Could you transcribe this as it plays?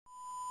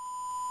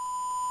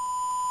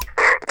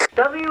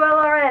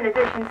WLRN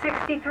edition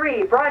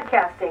 63,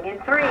 broadcasting in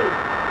 3,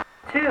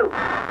 2.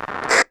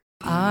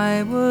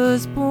 I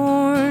was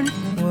born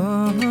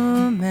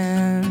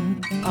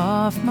woman,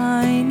 off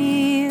my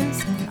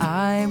knees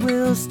I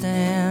will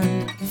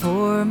stand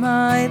for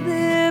my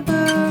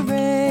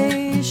liberation.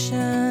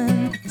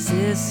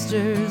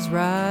 Sisters,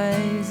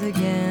 rise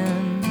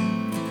again.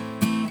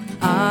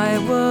 I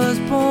was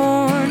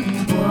born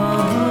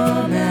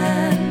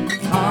woman,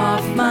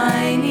 off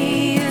my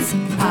knees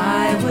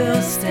I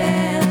will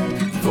stand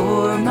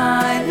for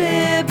my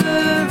liberation.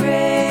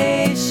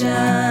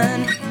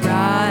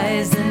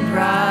 Rise and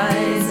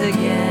rise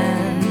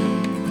again.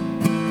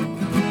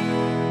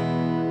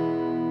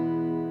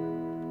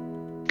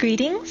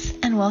 Greetings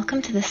and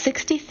welcome to the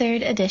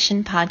 63rd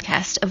edition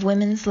podcast of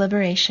Women's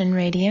Liberation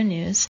Radio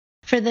News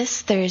for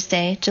this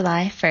Thursday,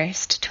 July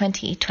 1st,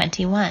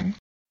 2021.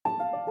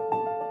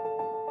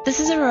 This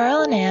is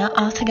Aurora Linnea,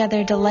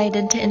 altogether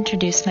delighted to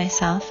introduce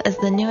myself as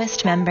the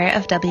newest member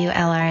of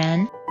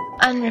WLRN,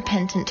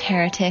 unrepentant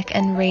heretic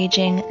and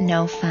raging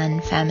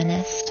no-fun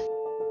feminist.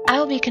 I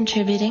will be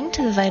contributing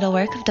to the vital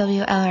work of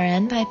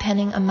WLRN by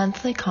penning a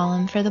monthly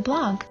column for the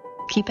blog.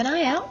 Keep an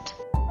eye out.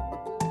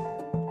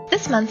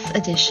 This month's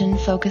edition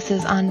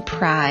focuses on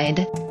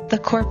Pride, the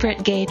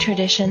corporate gay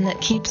tradition that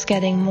keeps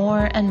getting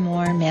more and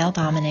more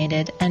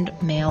male-dominated and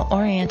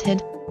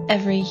male-oriented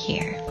every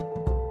year.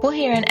 We'll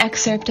hear an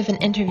excerpt of an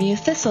interview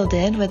Thistle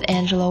did with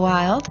Angela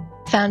Wild,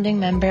 founding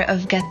member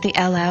of Get the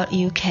L Out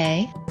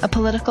UK, a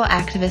political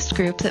activist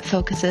group that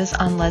focuses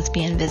on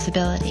lesbian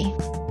visibility.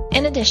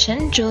 In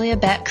addition, Julia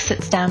Beck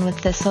sits down with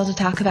Thistle to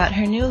talk about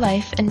her new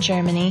life in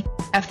Germany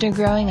after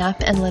growing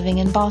up and living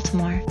in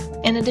Baltimore,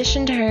 in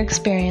addition to her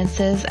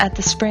experiences at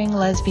the Spring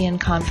Lesbian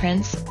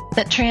Conference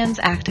that trans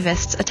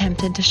activists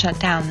attempted to shut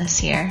down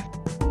this year.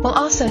 We'll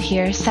also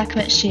hear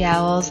Sekhmet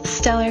Shiawal's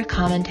stellar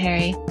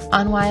commentary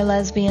on why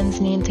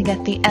lesbians need to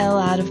get the L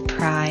out of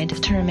pride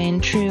to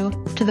remain true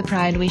to the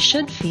pride we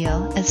should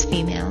feel as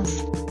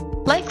females.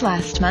 Like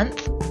last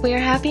month, we are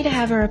happy to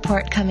have a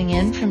report coming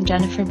in from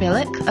Jennifer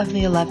Billick of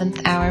the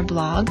 11th Hour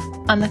blog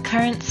on the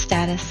current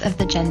status of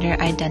the gender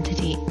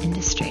identity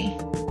industry.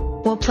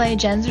 We'll play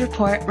Jen's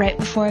report right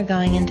before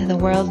going into the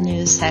world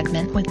news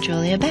segment with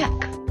Julia Beck.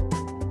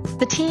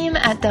 The team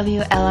at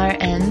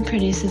WLRN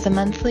produces a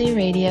monthly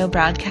radio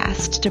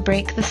broadcast to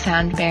break the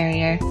sound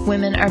barrier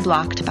women are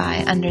blocked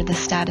by under the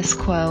status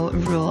quo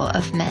rule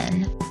of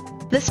men.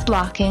 This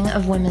blocking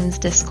of women's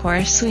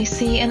discourse we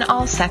see in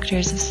all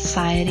sectors of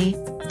society,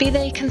 be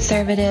they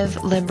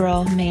conservative,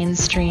 liberal,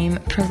 mainstream,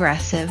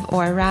 progressive,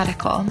 or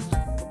radical.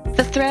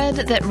 The thread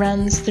that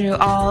runs through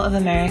all of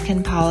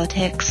American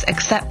politics,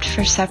 except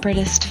for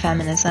separatist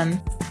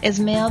feminism, is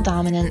male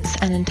dominance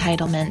and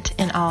entitlement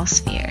in all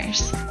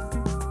spheres.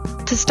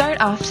 To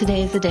start off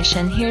today's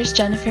edition, here's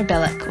Jennifer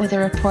Billick with a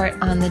report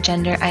on the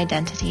gender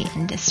identity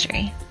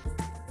industry.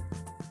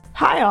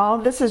 Hi all,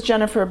 this is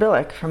Jennifer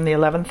Billick from the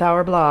 11th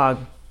Hour blog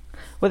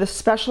with a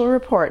special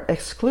report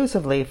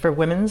exclusively for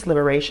Women's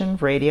Liberation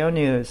Radio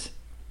News.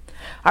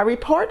 I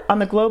report on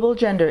the global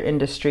gender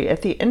industry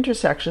at the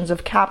intersections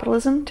of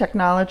capitalism,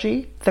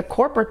 technology, the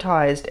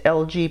corporatized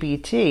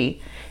LGBT,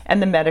 and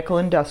the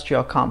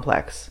medical-industrial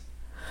complex.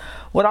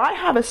 What I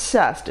have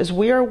assessed is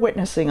we are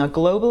witnessing a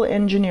global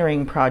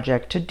engineering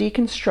project to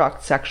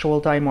deconstruct sexual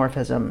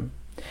dimorphism.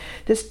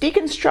 This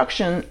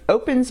deconstruction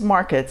opens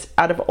markets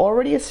out of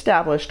already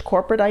established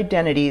corporate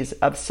identities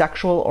of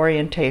sexual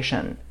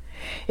orientation.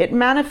 It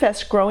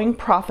manifests growing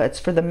profits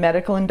for the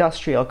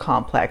medical-industrial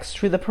complex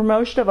through the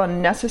promotion of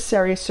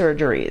unnecessary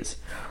surgeries,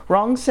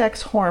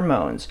 wrong-sex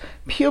hormones,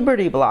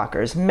 puberty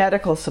blockers,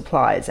 medical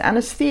supplies,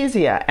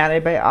 anesthesia,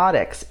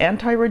 antibiotics,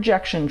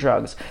 anti-rejection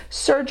drugs,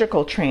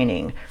 surgical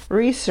training,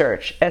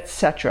 research,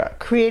 etc.,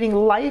 creating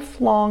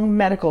lifelong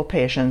medical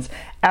patients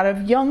out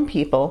of young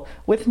people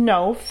with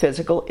no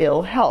physical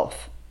ill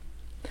health.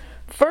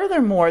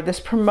 Furthermore, this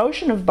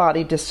promotion of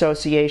body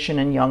dissociation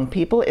in young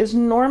people is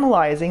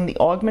normalizing the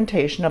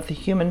augmentation of the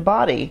human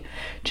body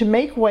to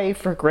make way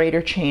for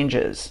greater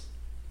changes.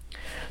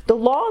 The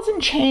laws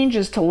and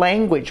changes to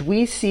language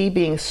we see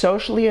being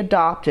socially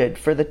adopted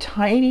for the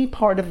tiny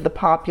part of the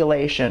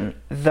population,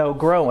 though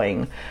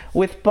growing,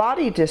 with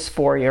body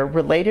dysphoria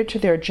related to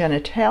their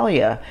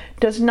genitalia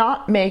does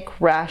not make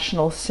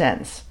rational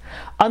sense,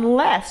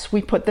 unless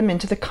we put them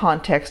into the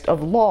context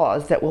of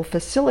laws that will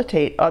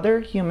facilitate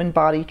other human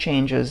body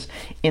changes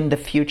in the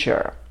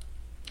future.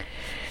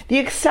 The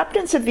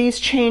acceptance of these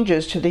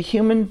changes to the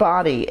human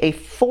body, a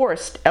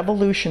forced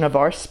evolution of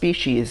our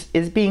species,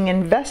 is being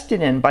invested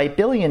in by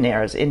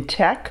billionaires in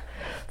tech,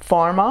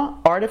 pharma,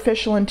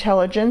 artificial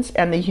intelligence,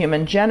 and the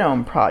Human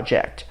Genome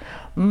Project,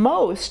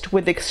 most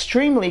with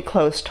extremely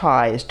close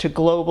ties to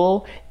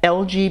global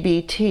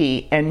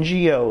LGBT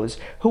NGOs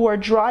who are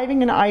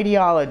driving an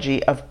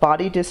ideology of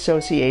body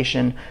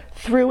dissociation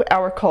through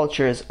our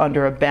cultures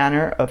under a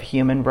banner of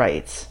human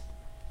rights.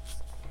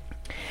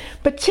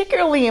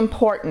 Particularly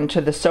important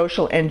to the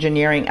social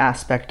engineering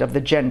aspect of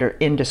the gender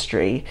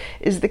industry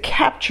is the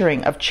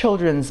capturing of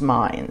children's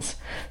minds,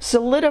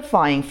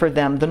 solidifying for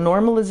them the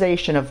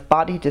normalization of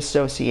body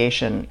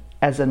dissociation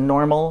as a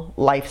normal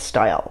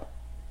lifestyle.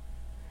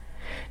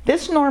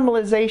 This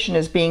normalization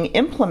is being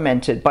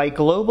implemented by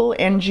global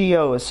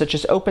NGOs such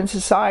as Open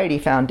Society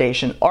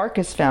Foundation,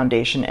 Arcus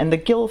Foundation, and the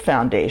Gill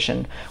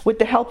Foundation, with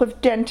the help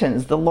of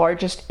Dentons, the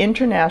largest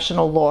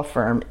international law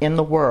firm in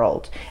the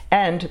world,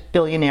 and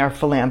billionaire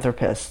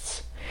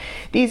philanthropists.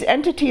 These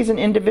entities and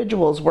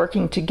individuals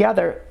working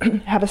together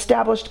have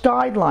established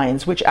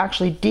guidelines which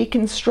actually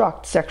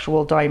deconstruct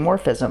sexual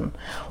dimorphism,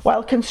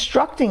 while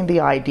constructing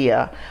the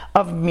idea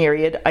of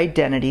myriad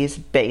identities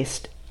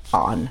based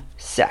on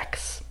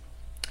sex.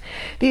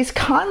 These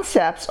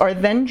concepts are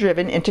then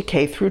driven into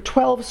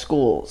K-12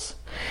 schools.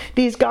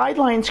 These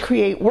guidelines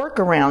create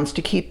workarounds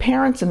to keep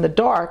parents in the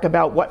dark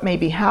about what may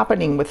be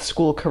happening with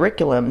school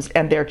curriculums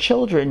and their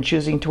children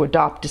choosing to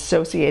adopt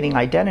dissociating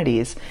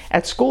identities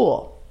at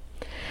school.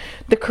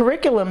 The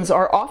curriculums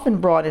are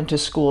often brought into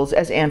schools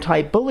as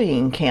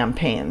anti-bullying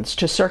campaigns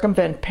to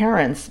circumvent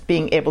parents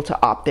being able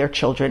to opt their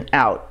children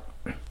out.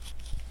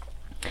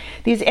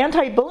 These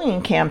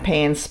anti-bullying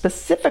campaigns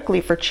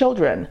specifically for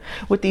children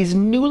with these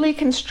newly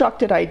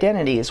constructed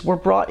identities were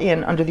brought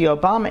in under the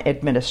Obama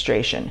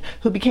administration,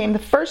 who became the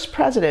first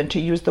president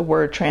to use the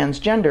word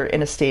transgender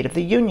in a State of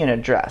the Union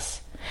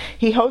address.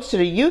 He hosted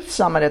a youth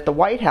summit at the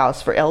White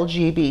House for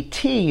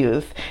LGBT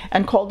youth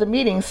and called a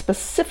meeting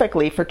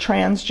specifically for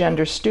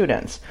transgender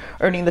students,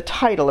 earning the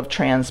title of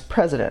trans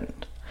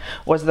president.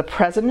 Was the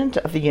President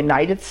of the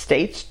United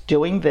States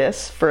doing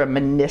this for a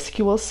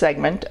minuscule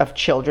segment of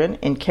children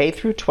in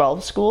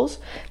K-12 schools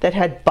that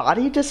had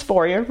body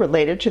dysphoria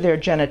related to their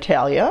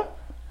genitalia?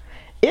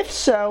 If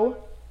so,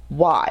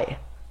 why?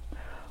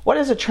 What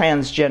is a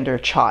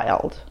transgender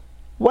child?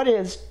 What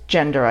is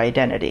gender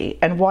identity,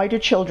 and why do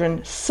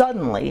children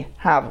suddenly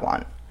have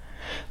one?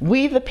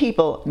 We, the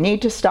people,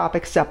 need to stop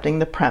accepting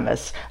the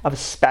premise of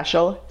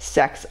special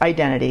sex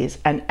identities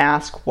and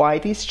ask why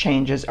these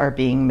changes are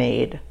being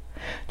made.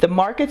 The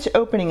markets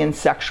opening in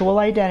sexual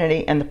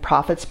identity and the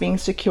profits being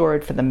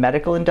secured for the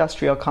medical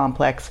industrial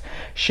complex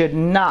should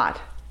not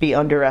be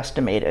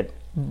underestimated.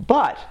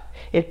 But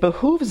it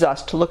behooves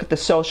us to look at the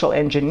social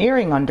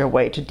engineering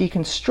underway to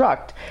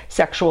deconstruct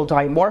sexual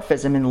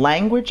dimorphism in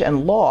language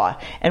and law,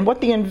 and what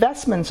the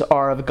investments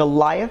are of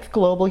Goliath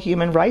global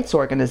human rights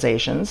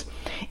organizations,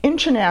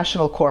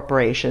 international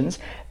corporations,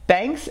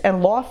 banks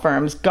and law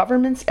firms,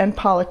 governments and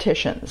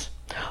politicians.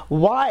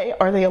 Why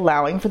are they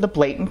allowing for the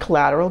blatant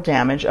collateral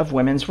damage of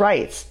women's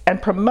rights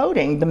and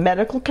promoting the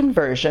medical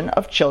conversion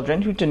of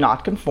children who do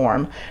not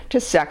conform to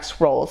sex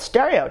role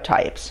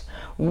stereotypes?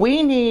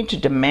 We need to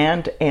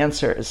demand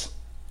answers.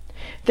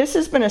 This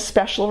has been a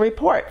special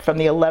report from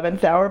the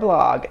 11th Hour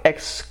blog,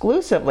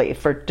 exclusively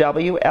for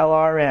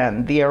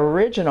WLRN, the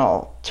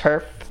original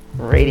TERF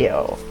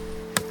Radio.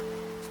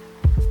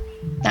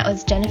 That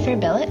was Jennifer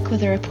Billick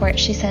with a report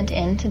she sent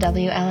in to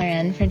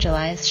WLRN for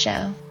July's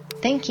show.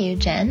 Thank you,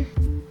 Jen.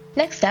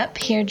 Next up,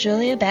 hear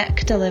Julia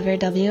Beck deliver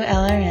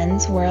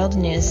WLRN's World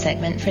News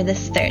segment for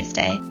this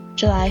Thursday,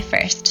 July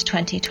 1st,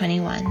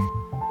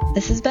 2021.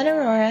 This has been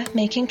Aurora,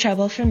 making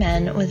trouble for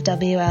men with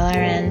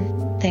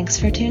WLRN. Thanks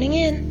for tuning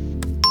in.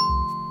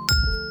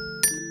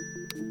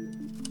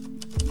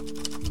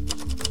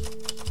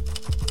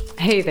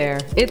 Hey there,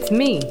 it's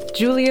me,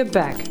 Julia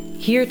Beck,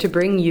 here to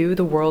bring you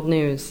the world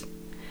news.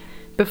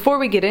 Before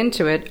we get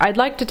into it, I'd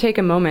like to take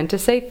a moment to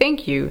say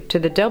thank you to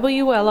the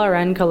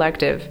WLRN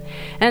Collective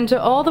and to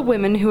all the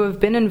women who have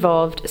been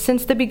involved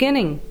since the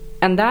beginning,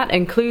 and that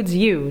includes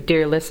you,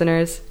 dear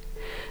listeners.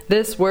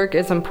 This work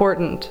is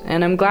important,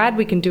 and I'm glad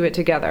we can do it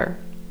together.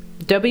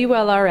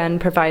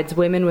 WLRN provides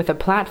women with a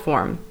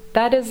platform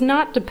that is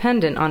not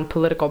dependent on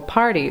political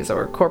parties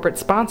or corporate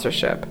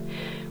sponsorship,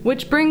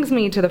 which brings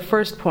me to the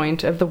first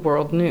point of the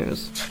world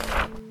news.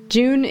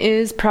 June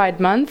is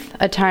Pride Month,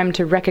 a time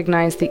to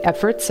recognize the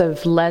efforts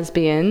of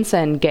lesbians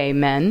and gay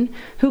men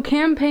who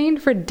campaigned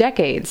for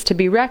decades to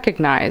be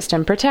recognized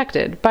and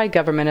protected by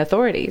government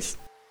authorities.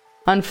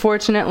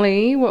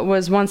 Unfortunately, what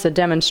was once a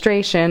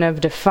demonstration of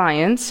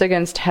defiance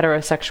against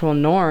heterosexual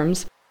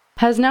norms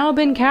has now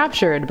been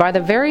captured by the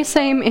very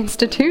same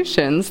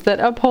institutions that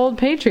uphold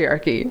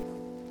patriarchy.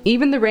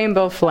 Even the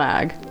rainbow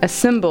flag, a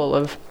symbol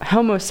of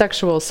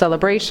homosexual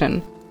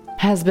celebration,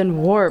 has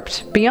been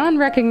warped beyond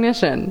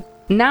recognition.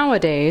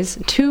 Nowadays,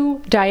 two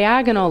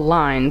diagonal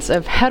lines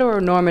of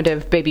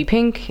heteronormative baby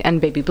pink and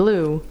baby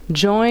blue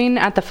join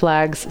at the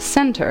flag's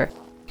center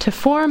to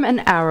form an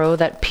arrow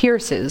that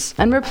pierces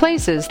and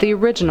replaces the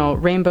original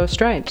rainbow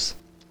stripes.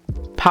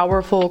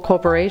 Powerful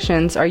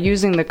corporations are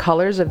using the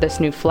colors of this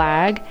new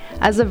flag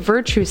as a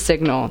virtue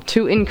signal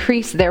to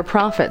increase their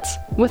profits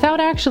without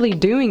actually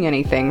doing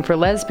anything for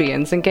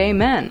lesbians and gay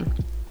men.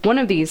 One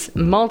of these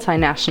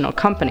multinational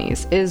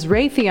companies is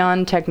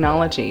Raytheon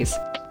Technologies,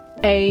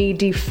 a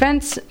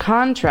defense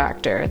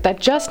contractor that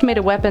just made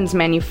a weapons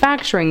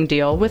manufacturing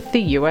deal with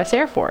the U.S.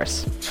 Air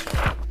Force.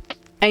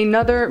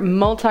 Another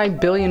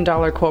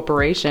multi-billion-dollar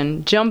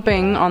corporation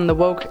jumping on the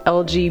woke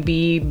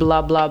LGB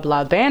blah blah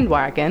blah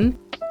bandwagon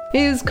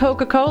is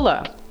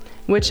Coca-Cola,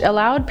 which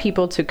allowed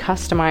people to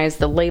customize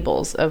the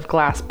labels of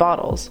glass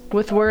bottles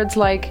with words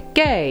like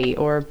gay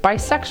or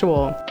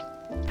bisexual.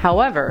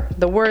 However,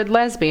 the word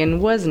lesbian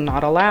was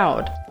not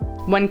allowed.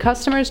 When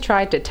customers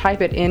tried to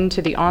type it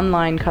into the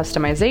online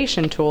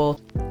customization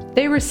tool,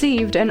 they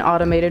received an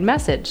automated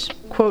message,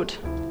 quote,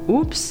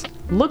 "Oops,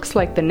 looks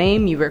like the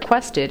name you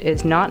requested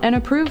is not an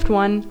approved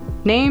one.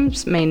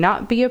 Names may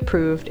not be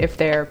approved if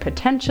they're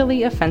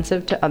potentially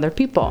offensive to other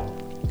people,"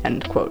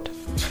 end quote.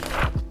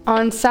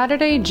 On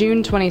Saturday,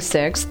 June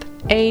 26th,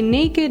 a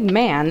naked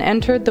man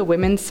entered the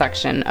women's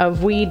section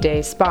of We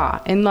Day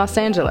Spa in Los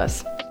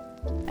Angeles.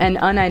 An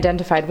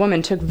unidentified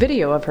woman took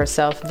video of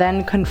herself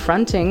then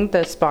confronting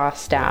the spa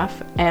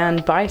staff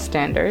and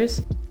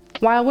bystanders,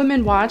 while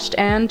women watched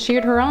and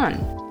cheered her on.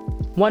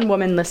 One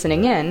woman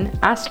listening in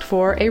asked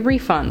for a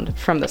refund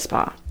from the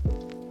spa.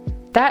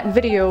 That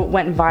video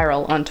went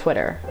viral on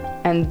Twitter,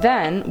 and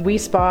then We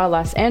Spa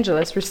Los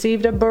Angeles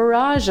received a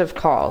barrage of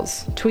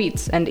calls,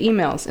 tweets, and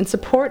emails in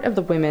support of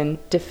the women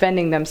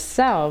defending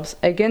themselves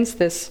against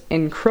this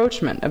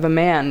encroachment of a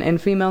man in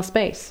female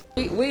space.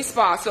 We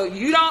Spa, so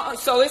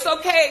it's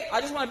okay.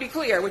 I just want to be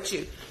clear with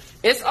you.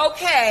 It's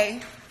okay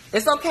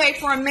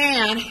for a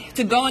man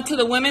to go into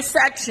the women's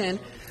section,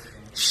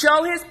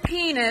 show his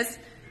penis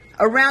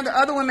around the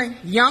other women,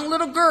 young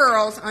little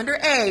girls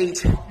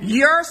underage.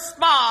 Your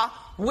spa,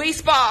 We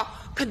Spa,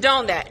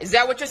 condone that. Is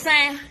that what you're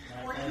saying?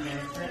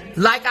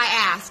 Like I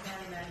asked.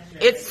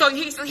 It's so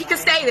he could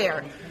stay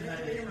there.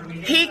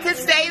 He could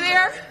stay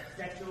there.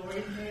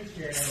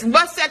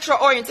 What sexual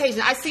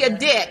orientation? I see a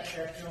dick.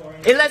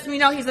 It lets me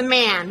know he's a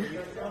man.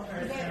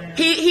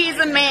 He's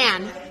a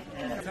man.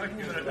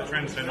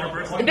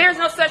 There's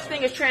no such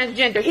thing as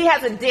transgender. He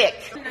has a dick.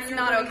 It's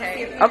not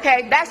okay.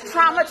 Okay, that's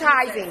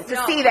traumatizing to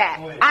see that.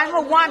 I'm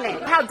a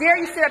woman. How dare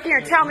you sit up here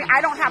and tell me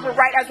I don't have a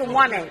right as a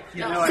woman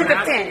to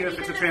defend? If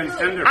it's a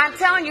transgender. I'm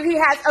telling you, he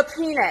has a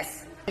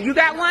penis. You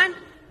got one?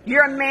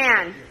 You're a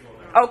man.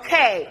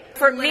 Okay.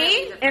 For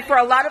me and for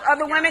a lot of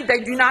other women, they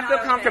do not feel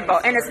comfortable,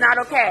 and it's not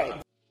okay.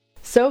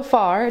 So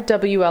far,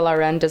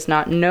 WLRN does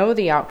not know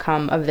the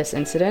outcome of this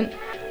incident,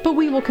 but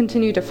we will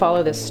continue to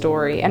follow this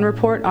story and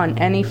report on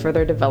any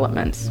further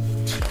developments.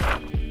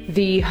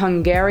 The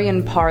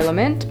Hungarian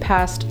parliament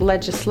passed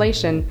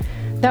legislation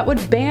that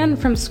would ban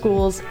from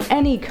schools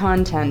any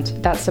content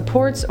that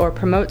supports or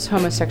promotes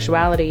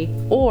homosexuality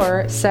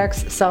or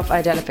sex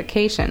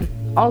self-identification,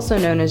 also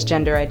known as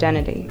gender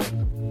identity.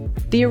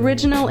 The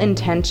original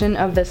intention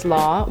of this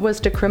law was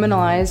to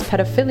criminalize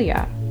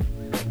pedophilia.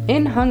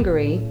 In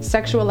Hungary,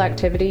 sexual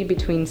activity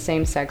between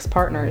same-sex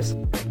partners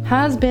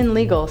has been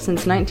legal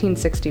since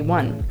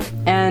 1961,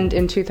 and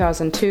in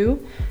 2002,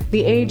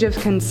 the age of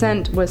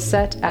consent was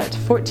set at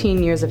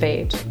 14 years of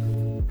age.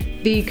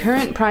 The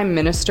current Prime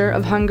Minister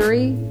of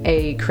Hungary,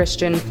 a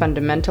Christian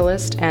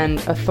fundamentalist and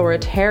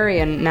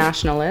authoritarian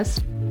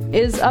nationalist,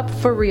 is up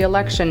for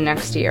re-election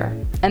next year,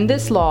 and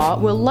this law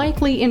will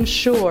likely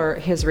ensure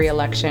his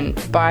re-election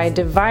by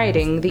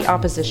dividing the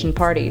opposition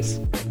parties.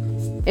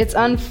 It's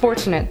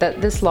unfortunate that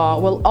this law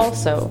will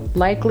also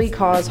likely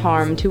cause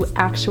harm to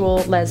actual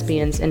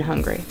lesbians in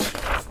Hungary.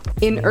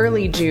 In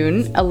early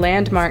June, a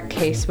landmark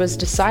case was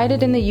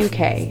decided in the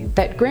UK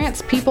that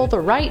grants people the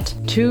right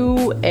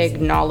to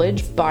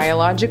acknowledge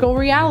biological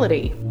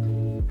reality.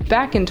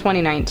 Back in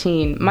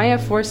 2019, Maya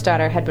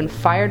Forstater had been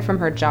fired from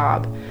her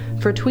job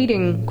for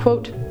tweeting,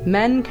 quote,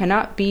 "Men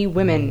cannot be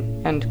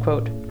women," end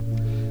quote.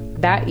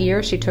 That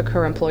year, she took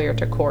her employer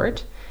to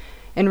court.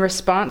 In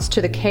response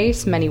to the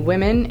case, many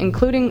women,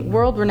 including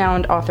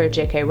world-renowned author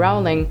J.K.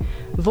 Rowling,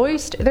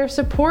 voiced their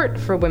support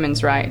for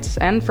women's rights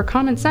and for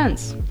common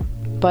sense.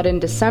 But in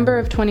December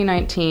of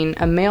 2019,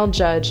 a male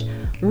judge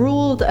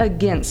ruled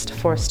against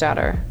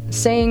Forstater,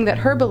 saying that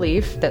her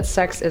belief that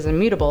sex is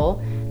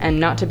immutable and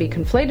not to be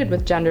conflated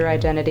with gender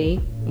identity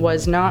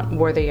was not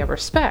worthy of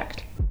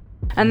respect,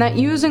 and that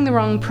using the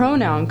wrong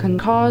pronoun can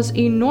cause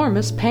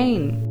enormous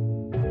pain.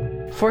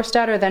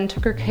 Forstater then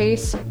took her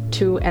case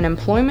to an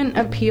employment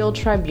appeal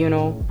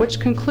tribunal, which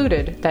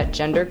concluded that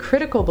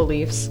gender-critical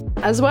beliefs,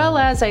 as well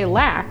as a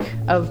lack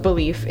of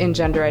belief in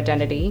gender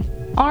identity,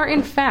 are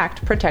in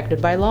fact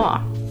protected by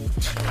law.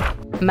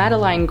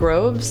 Madeline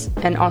Groves,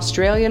 an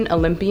Australian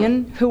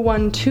Olympian who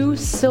won 2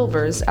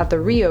 silvers at the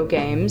Rio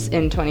Games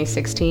in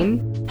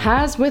 2016,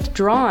 has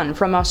withdrawn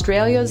from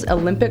Australia's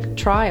Olympic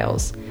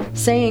trials,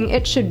 saying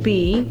it should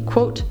be,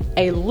 quote,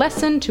 "a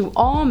lesson to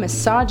all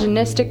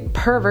misogynistic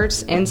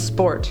perverts in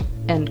sport,"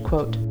 end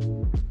quote.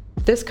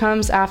 This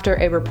comes after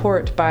a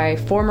report by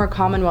former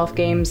Commonwealth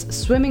Games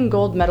swimming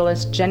gold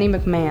medalist Jenny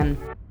McMahon.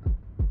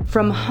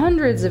 From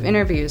hundreds of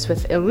interviews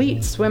with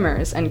elite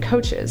swimmers and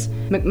coaches,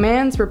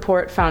 McMahon's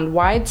report found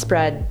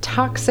widespread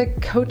toxic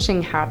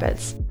coaching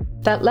habits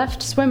that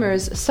left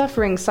swimmers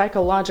suffering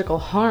psychological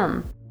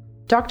harm.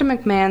 Dr.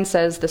 McMahon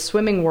says the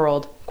swimming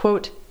world,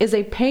 quote, "is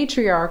a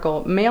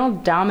patriarchal,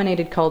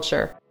 male-dominated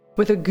culture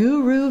with a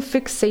guru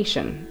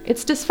fixation.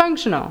 It's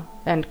dysfunctional,"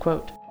 end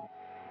quote.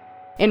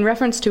 In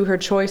reference to her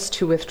choice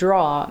to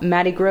withdraw,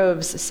 Maddie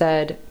Groves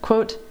said,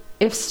 quote,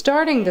 "If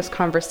starting this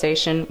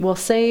conversation will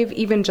save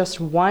even just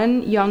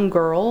one young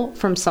girl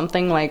from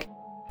something like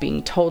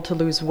being told to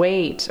lose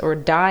weight or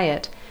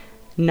diet,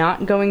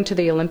 not going to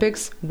the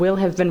Olympics will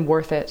have been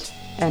worth it,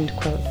 end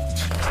quote.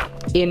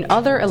 In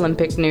other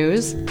Olympic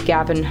news,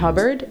 Gavin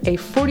Hubbard, a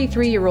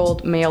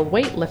 43-year-old male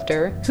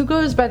weightlifter who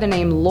goes by the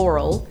name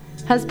Laurel,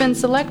 has been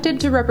selected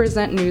to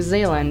represent New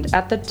Zealand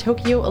at the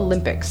Tokyo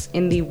Olympics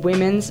in the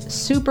women's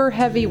super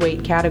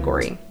heavyweight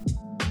category.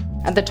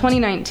 At the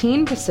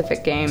 2019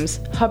 Pacific Games,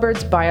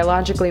 Hubbard's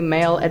biologically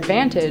male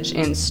advantage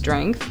in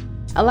strength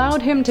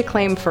allowed him to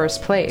claim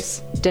first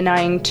place,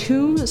 denying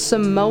 2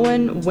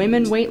 Samoan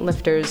women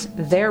weightlifters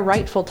their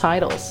rightful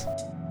titles.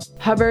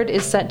 Hubbard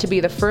is set to be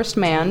the first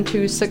man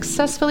to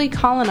successfully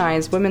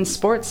colonize women's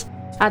sports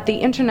at the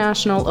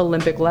international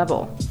Olympic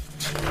level.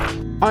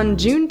 On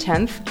June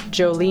 10th,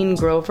 Jolene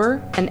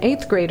Grover, an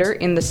 8th grader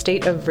in the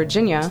state of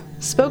Virginia,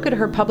 spoke at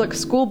her public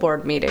school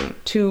board meeting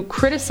to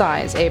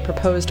criticize a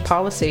proposed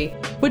policy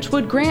which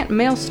would grant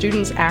male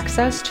students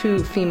access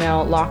to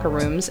female locker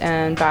rooms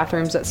and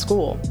bathrooms at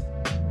school.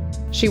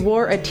 She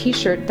wore a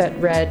t-shirt that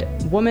read,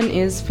 "Woman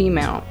is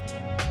female,"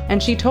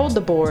 and she told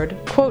the board,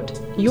 quote,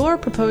 "Your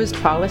proposed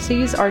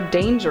policies are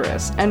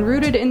dangerous and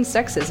rooted in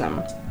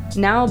sexism.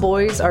 Now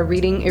boys are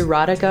reading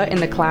erotica in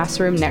the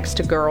classroom next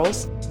to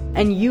girls,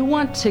 and you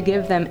want to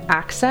give them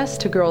access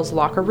to girls'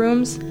 locker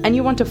rooms, and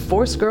you want to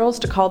force girls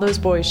to call those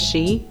boys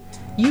she?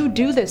 You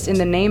do this in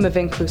the name of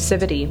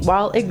inclusivity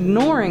while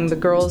ignoring the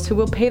girls who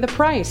will pay the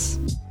price.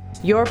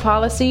 Your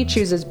policy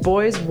chooses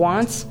boys'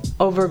 wants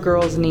over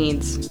girls'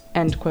 needs,"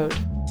 end quote.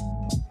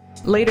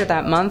 Later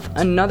that month,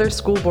 another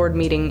school board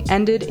meeting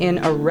ended in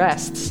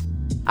arrests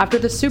after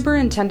the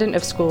superintendent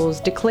of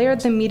schools declared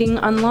the meeting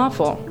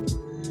unlawful.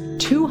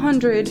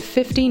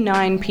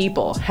 259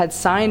 people had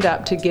signed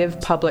up to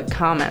give public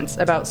comments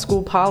about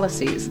school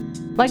policies,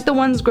 like the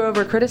ones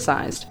Grover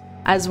criticized,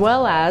 as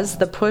well as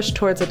the push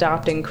towards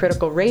adopting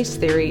critical race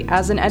theory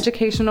as an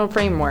educational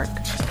framework.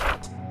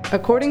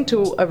 According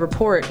to a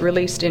report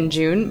released in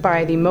June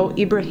by the Mo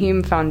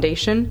Ibrahim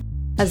Foundation,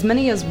 as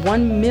many as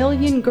 1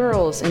 million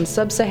girls in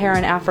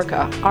sub-Saharan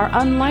Africa are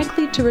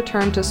unlikely to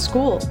return to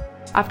school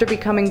after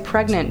becoming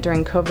pregnant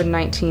during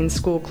COVID-19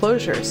 school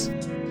closures.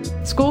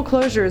 School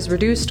closures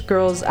reduced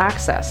girls'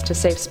 access to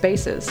safe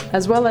spaces,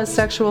 as well as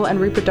sexual and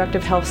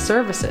reproductive health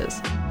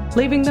services,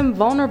 leaving them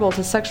vulnerable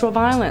to sexual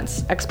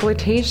violence,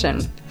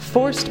 exploitation,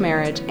 forced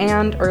marriage,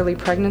 and early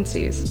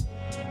pregnancies.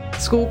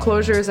 School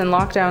closures and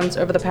lockdowns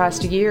over the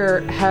past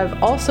year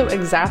have also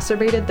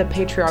exacerbated the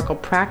patriarchal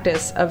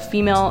practice of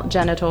female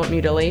genital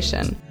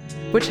mutilation,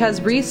 which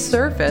has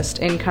resurfaced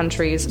in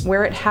countries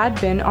where it had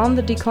been on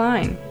the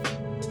decline.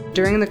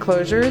 During the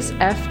closures,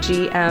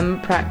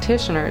 FGM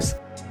practitioners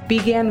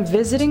began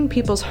visiting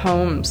people's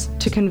homes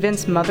to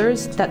convince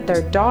mothers that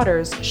their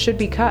daughters should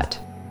be cut.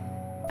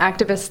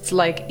 Activists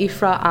like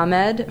Ifra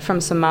Ahmed from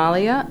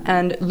Somalia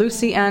and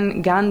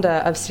Lucienne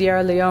Ganda of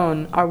Sierra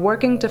Leone are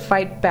working to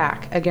fight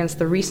back against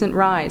the recent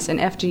rise in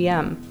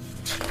FGM.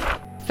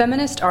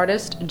 Feminist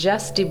artist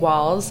Jess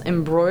DeWall's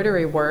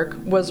embroidery work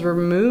was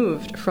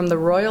removed from the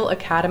Royal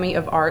Academy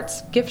of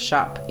Art's gift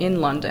shop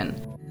in London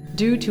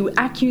due to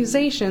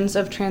accusations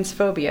of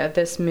transphobia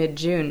this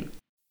mid-June.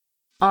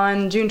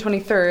 On June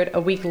 23rd, a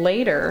week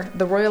later,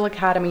 the Royal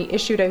Academy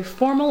issued a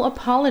formal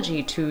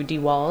apology to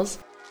DeWall's,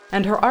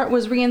 and her art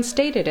was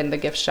reinstated in the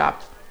gift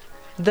shop.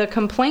 The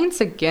complaints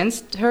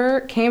against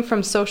her came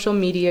from social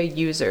media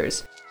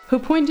users, who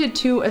pointed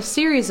to a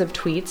series of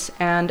tweets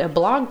and a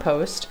blog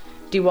post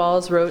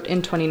DeWall's wrote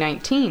in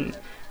 2019,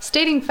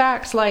 stating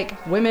facts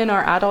like women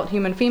are adult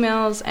human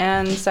females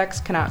and sex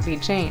cannot be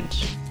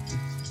changed.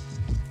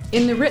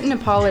 In the written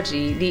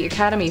apology, the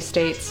Academy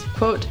states,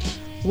 quote,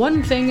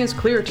 "One thing is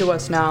clear to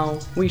us now.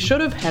 We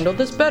should have handled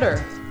this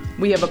better.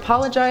 We have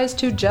apologized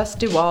to Jess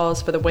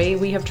DeWall's for the way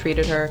we have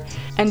treated her,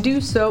 and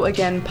do so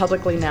again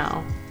publicly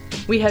now.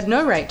 We had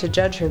no right to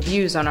judge her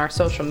views on our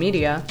social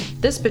media.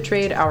 This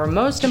betrayed our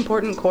most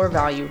important core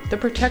value, the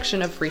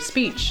protection of free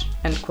speech,"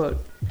 end quote.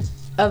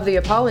 Of the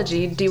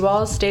apology,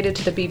 DeWall's stated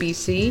to the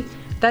BBC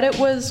that it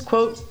was,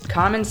 quote,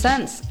 "common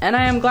sense, and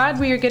I am glad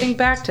we are getting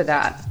back to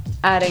that,"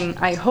 adding,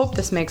 "I hope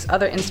this makes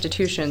other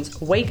institutions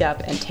wake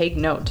up and take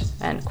note,"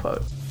 end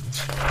quote.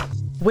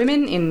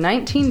 Women in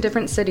 19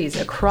 different cities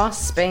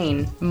across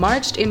Spain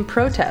marched in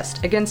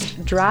protest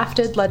against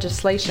drafted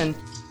legislation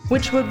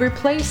which would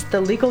replace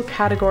the legal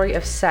category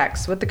of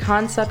sex with the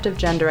concept of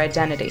gender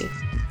identity,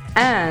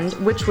 and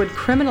which would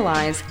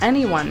criminalize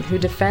anyone who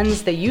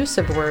defends the use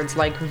of words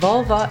like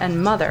vulva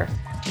and mother,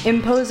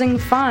 imposing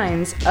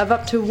fines of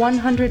up to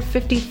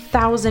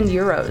 150,000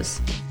 euros.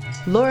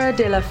 Laura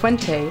de la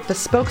Fuente, the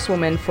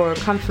spokeswoman for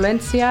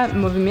Confluencia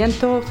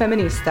Movimiento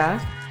Feminista,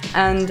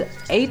 and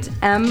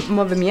 8M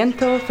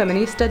Movimiento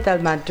Feminista del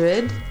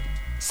Madrid,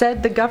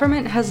 said the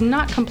government has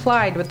not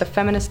complied with the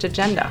feminist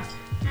agenda.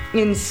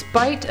 In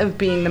spite of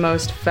being the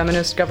most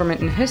feminist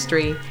government in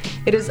history,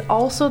 it is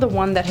also the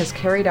one that has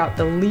carried out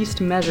the least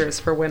measures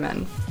for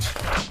women.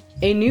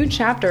 A new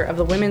chapter of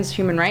the Women's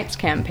Human Rights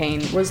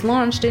Campaign was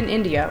launched in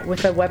India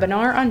with a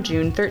webinar on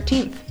June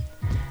 13th.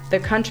 The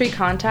country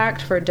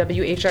contact for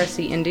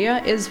WHRC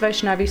India is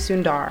Vaishnavi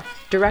Sundar,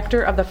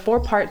 director of the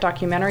 4-part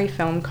documentary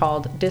film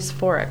called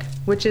Dysphoric,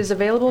 which is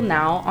available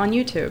now on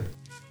YouTube.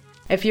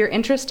 If you're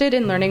interested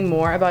in learning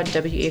more about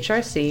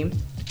WHRC,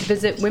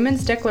 visit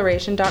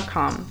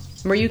womensdeclaration.com,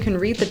 where you can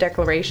read the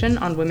Declaration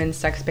on Women's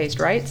Sex-Based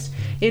Rights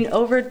in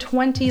over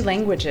 20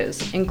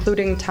 languages,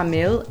 including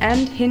Tamil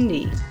and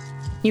Hindi.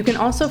 You can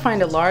also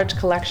find a large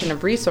collection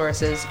of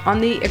resources on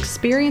the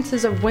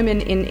experiences of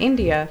women in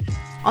India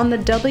on the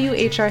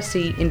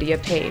WHRC India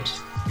page.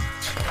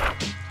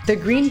 The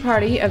Green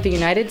Party of the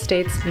United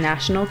States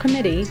National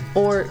Committee,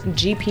 or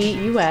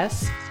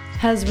GPUS,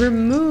 has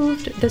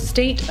removed the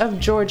State of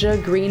Georgia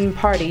Green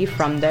Party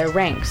from their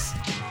ranks.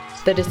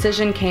 The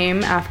decision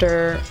came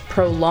after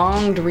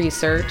prolonged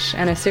research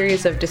and a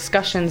series of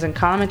discussions and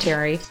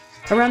commentary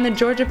around the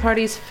Georgia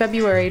Party's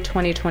February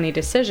 2020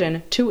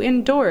 decision to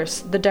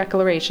endorse the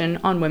Declaration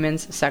on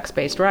Women's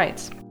Sex-Based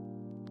Rights.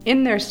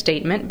 In their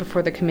statement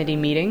before the committee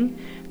meeting,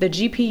 the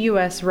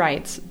GPUS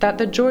writes that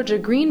the Georgia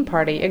Green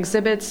Party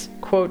exhibits,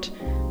 quote,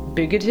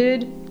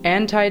 bigoted,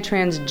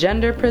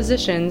 anti-transgender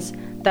positions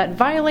that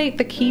violate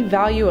the key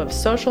value of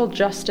social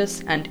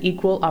justice and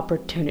equal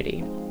opportunity.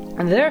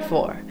 And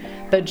therefore,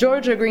 the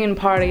Georgia Green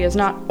Party is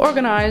not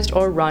organized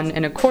or run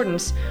in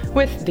accordance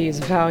with these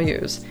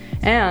values,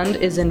 and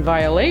is in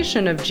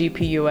violation of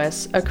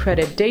GPUS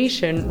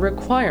accreditation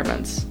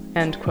requirements,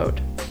 end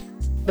quote.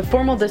 The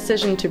formal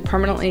decision to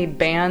permanently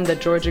ban the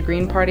Georgia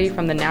Green Party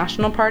from the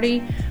National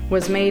Party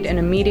was made in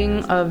a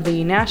meeting of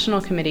the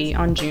National Committee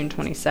on June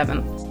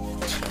 27.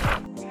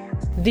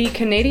 The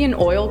Canadian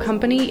oil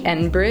company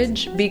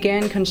Enbridge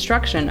began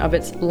construction of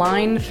its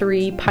Line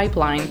 3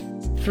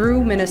 pipeline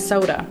through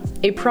Minnesota,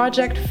 a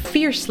project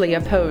fiercely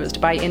opposed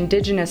by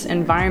Indigenous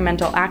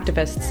environmental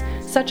activists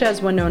such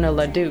as Winona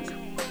LaDuke.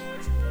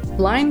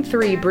 Line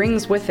 3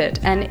 brings with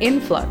it an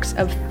influx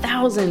of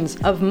thousands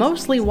of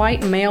mostly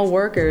white male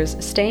workers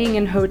staying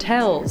in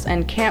hotels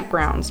and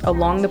campgrounds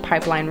along the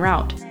pipeline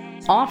route,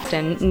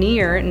 often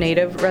near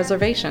native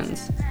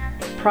reservations.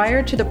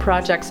 Prior to the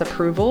project's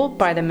approval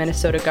by the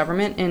Minnesota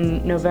government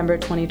in November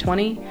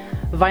 2020,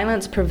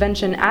 violence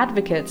prevention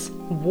advocates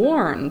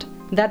warned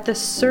that the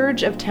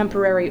surge of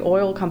temporary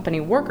oil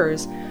company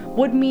workers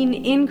would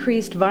mean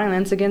increased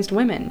violence against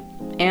women,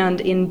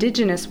 and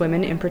Indigenous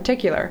women in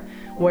particular,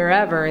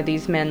 wherever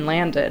these men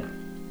landed.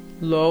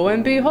 Lo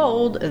and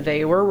behold,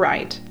 they were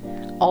right.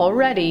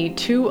 Already,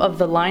 2 of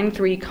the Line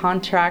 3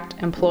 contract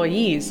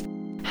employees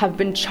have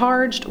been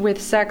charged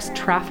with sex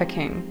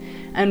trafficking,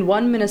 and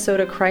one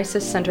Minnesota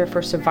Crisis Center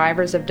for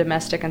Survivors of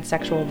Domestic and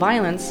Sexual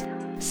Violence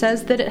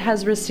says that it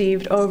has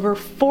received over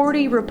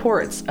 40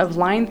 reports of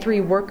Line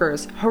 3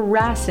 workers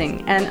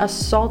harassing and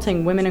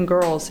assaulting women and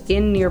girls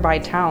in nearby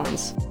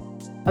towns.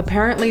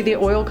 Apparently, the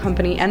oil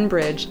company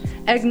Enbridge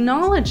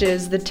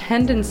acknowledges the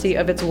tendency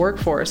of its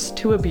workforce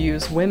to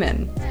abuse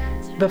women.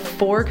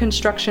 Before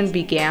construction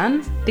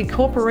began, the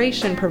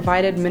corporation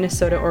provided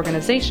Minnesota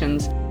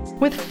organizations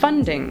with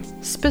funding,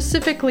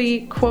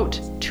 specifically,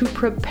 quote, to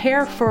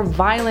prepare for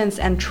violence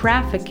and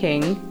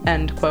trafficking,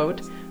 end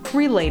quote,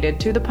 related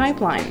to the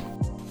pipeline.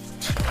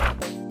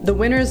 The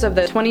winners of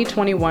the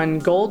 2021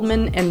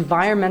 Goldman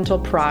Environmental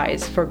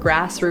Prize for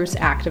Grassroots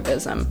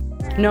Activism,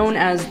 known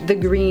as the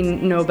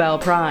Green Nobel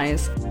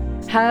Prize,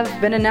 have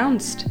been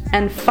announced,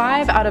 and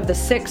 5 out of the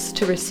 6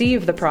 to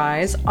receive the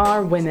prize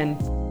are women.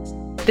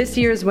 This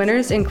year's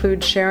winners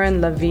include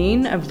Sharon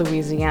Lavigne of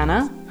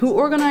Louisiana, who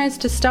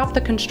organized to stop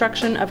the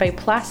construction of a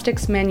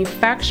plastics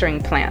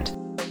manufacturing plant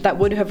that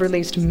would have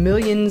released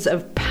millions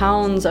of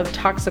pounds of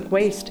toxic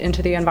waste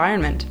into the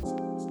environment.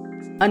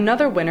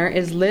 Another winner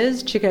is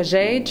Liz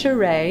Chicagé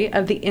Chiré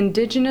of the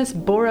indigenous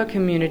Bora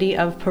community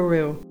of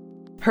Peru.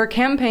 Her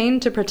campaign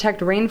to protect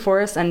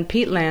rainforests and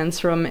peatlands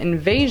from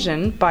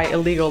invasion by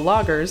illegal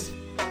loggers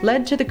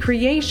led to the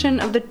creation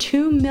of the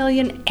 2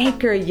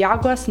 million-acre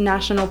Yaguas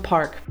National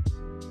Park.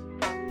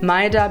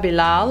 Maida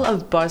Bilal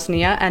of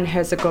Bosnia and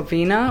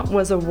Herzegovina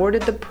was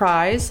awarded the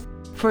prize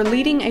for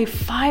leading a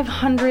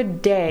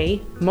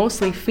 500-day,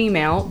 mostly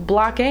female,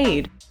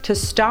 blockade to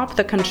stop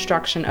the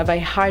construction of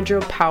a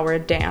hydropower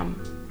dam.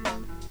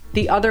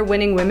 The other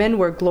winning women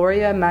were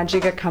Gloria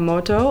Majiga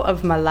Kamoto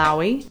of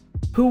Malawi,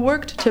 who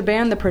worked to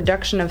ban the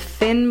production of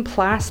thin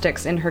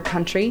plastics in her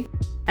country,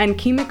 and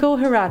Kimiko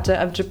Hirata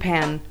of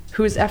Japan,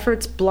 whose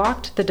efforts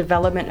blocked the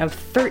development of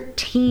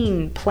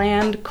 13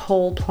 planned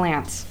coal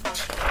plants.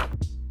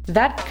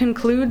 That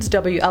concludes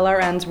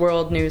WLRN's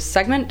World News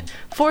segment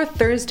for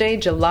Thursday,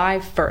 July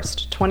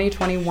 1st,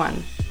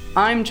 2021.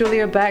 I'm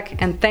Julia Beck,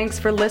 and thanks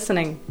for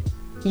listening.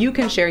 You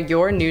can share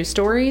your news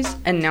stories,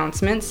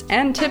 announcements,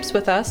 and tips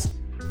with us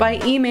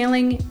by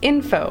emailing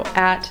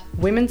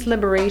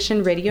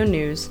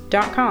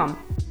info@womensliberationradionews.com.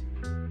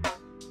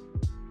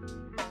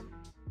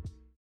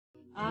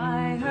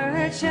 I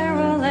heard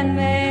Cheryl and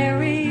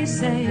Mary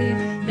say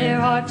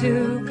there are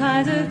 2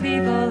 kinds of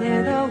people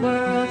in the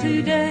world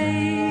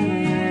today.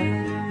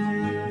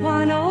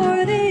 One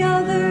or the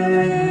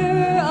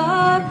other,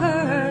 a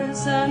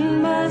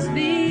person must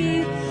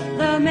be.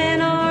 The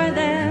men are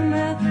them,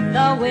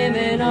 the how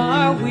women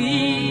are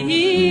we.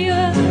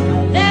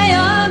 They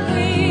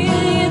agree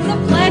it's a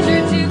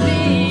pleasure to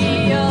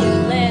be a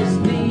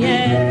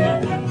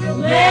lesbian.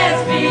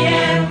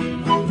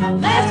 Lesbian,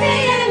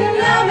 lesbian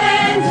no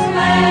man's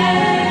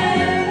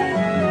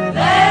land.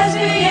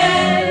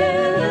 Lesbian,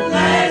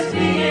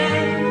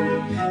 lesbian,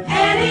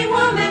 any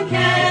woman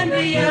can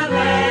be a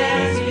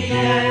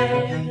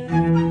lesbian.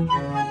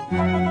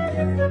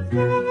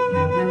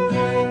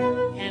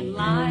 And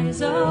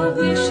Liza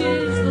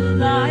wishes the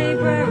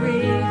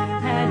library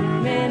had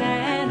men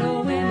and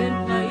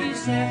women play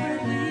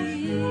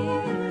separately.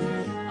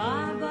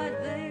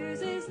 But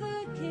theirs is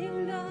the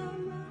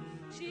kingdom.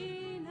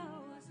 She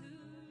knows who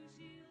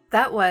she...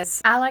 That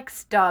was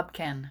Alex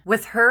Dobkin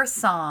with her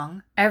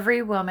song,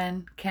 Every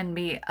Woman Can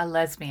Be a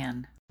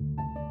Lesbian.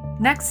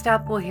 Next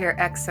up, we'll hear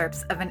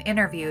excerpts of an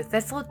interview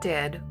Thistle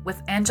did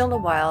with Angela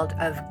Wild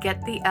of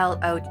Get the L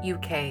Out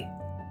UK,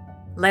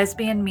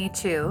 Lesbian Me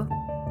Too,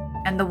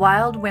 and the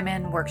Wild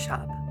Women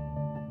Workshop.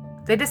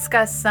 They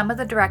discuss some of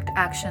the direct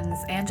actions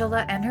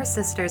Angela and her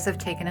sisters have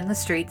taken in the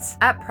streets,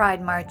 at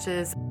pride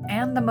marches,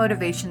 and the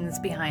motivations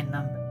behind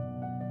them.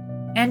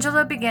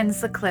 Angela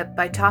begins the clip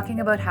by talking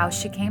about how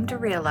she came to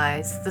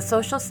realize the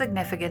social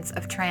significance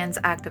of trans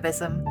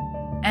activism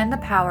and the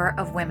power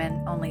of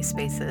women-only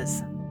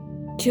spaces.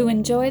 To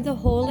enjoy the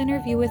whole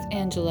interview with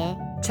Angela,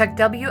 check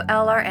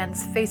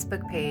WLRN's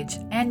Facebook page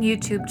and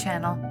YouTube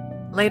channel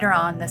later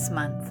on this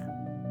month.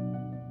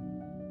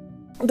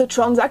 The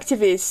trans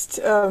activist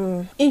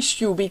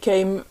issue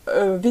became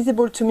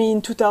visible to me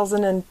in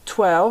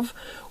 2012,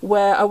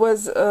 where I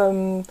was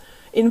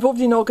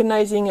involved in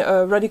organizing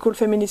a radical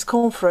feminist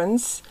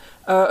conference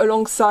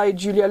alongside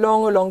Julia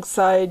Long,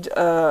 alongside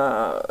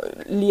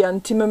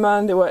Leanne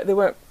Timmerman. There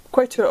were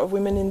quite a lot of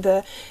women in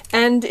there,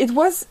 and it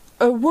was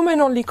a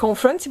woman-only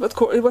conference. It was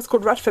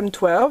called RadFem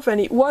 12,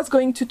 and it was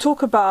going to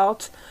talk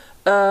about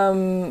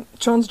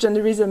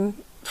transgenderism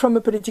from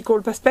a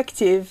political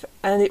perspective,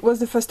 and it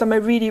was the first time I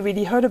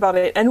really heard about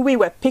it. And we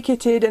were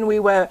picketed, and we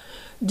were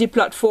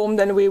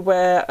deplatformed, and we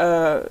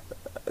were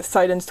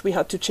silenced. We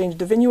had to change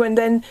the venue. And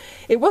then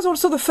it was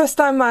also the first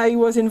time I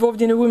was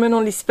involved in a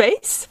women-only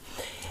space,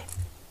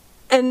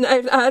 and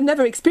I had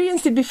never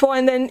experienced it before.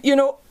 And then,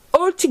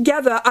 all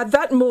together at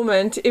that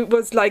moment, it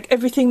was like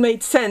everything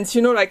made sense.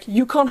 Like,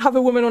 you can't have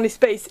a woman-only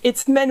space.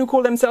 It's men who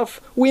call themselves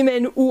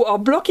women who are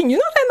blocking,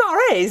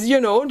 MRAs,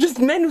 just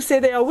men who say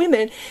they are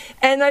women.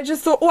 And I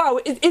just thought, wow,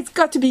 it's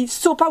got to be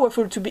so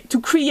powerful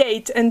to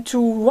create and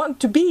to want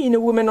to be in a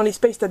woman-only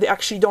space that they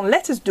actually don't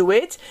let us do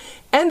it.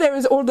 And there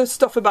is all the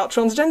stuff about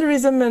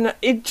transgenderism, and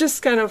it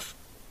just kind of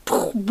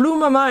blew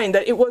my mind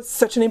that it was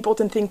such an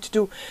important thing to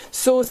do.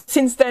 So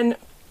since then,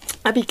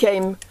 I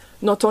became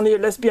not only a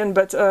lesbian,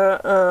 but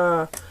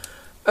a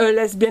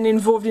lesbian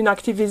involved in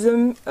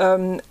activism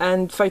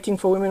and fighting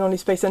for women-only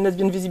space, and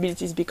lesbian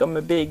visibility has become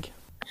a big.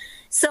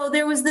 So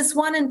there was this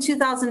one in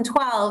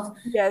 2012.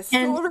 Yes,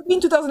 and so already in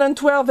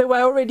 2012 there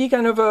were already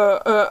kind of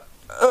a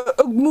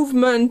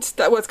movement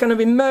that was kind of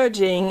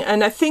emerging,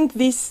 and I think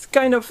this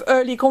kind of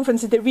early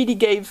conferences, they really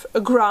gave a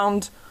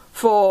ground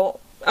for,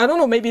 I don't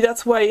know, maybe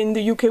that's why in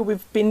the UK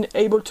we've been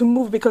able to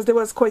move, because there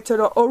was quite a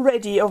lot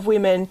already of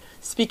women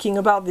speaking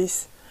about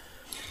this.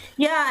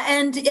 Yeah,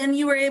 and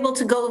you were able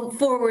to go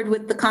forward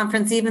with the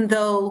conference even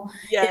though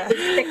it was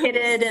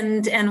ticketed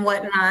and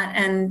whatnot.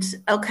 And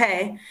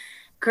okay,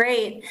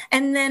 great.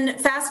 And then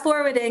fast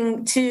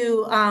forwarding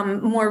to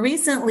more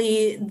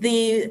recently,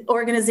 the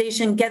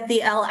organization Get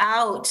the L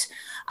Out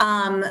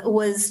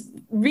was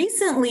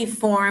recently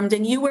formed,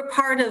 and you were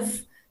part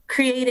of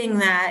creating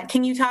that.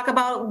 Can you talk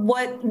about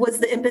what was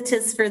the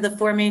impetus for the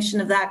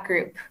formation of that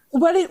group?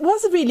 Well, it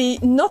was really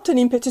not an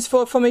impetus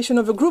for formation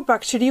of a group,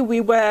 actually.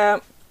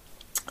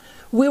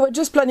 We were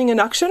just planning an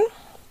action.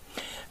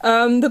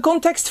 The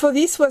context for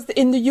this was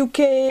in the UK.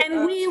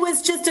 And we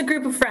was just a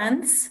group of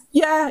friends.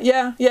 Yeah.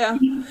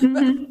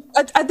 Mm-hmm.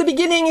 At the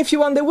beginning, if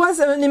you want, there was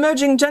an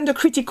emerging gender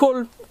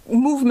critical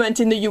movement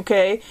in the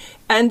UK,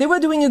 and they were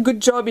doing a good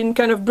job in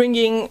kind of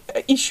bringing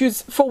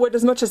issues forward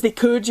as much as they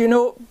could,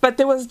 but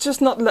there was just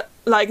not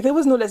there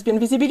was no lesbian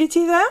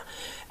visibility there.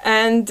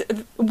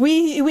 And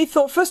we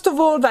thought, first of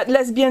all, that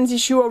lesbians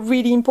issue are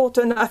really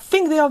important. I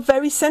think they are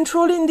very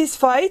central in this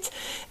fight,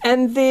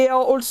 and they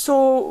are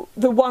also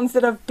the ones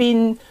that have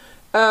been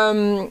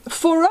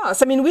for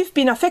us. I mean, we've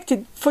been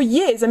affected for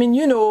years. I mean,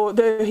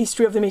 the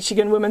history of the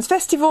Michigan Women's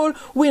Festival.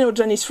 We know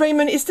Janice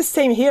Raymond. It's the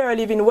same here. I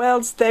live in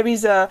Wales. There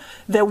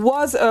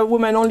was a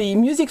women-only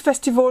music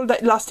festival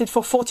that lasted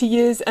for 40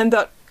 years, and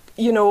that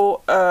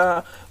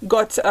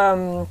got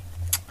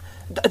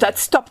that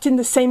stopped in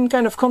the same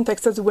kind of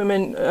context as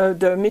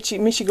the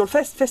Michigan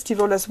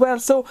Festival as well.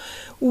 So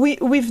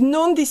we've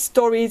known these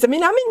stories. I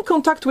mean, I'm in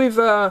contact with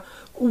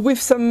with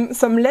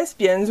some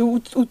lesbians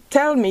who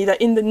tell me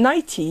that in the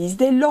 90s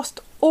they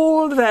lost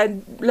all their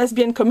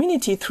lesbian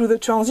community through the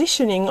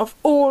transitioning of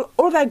all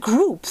their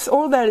groups,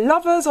 all their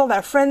lovers, all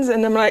their friends.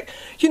 And I'm like,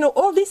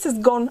 all this has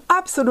gone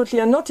absolutely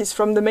unnoticed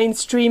from the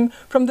mainstream,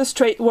 from the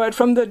straight world,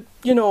 from the,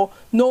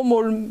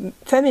 normal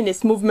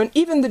feminist movement.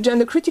 Even the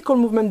gender critical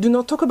movement do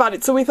not talk about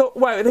it. So we thought,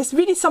 wow, there's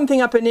really something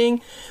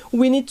happening.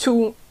 We need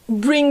to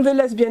bring the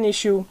lesbian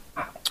issue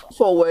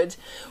forward.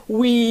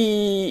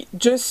 We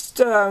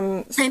just...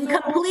 and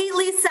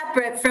completely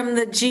separate from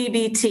the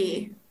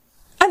GBT.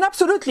 And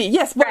absolutely,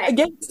 yes, but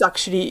against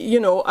actually,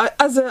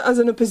 as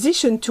an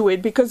opposition to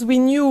it, because we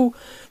knew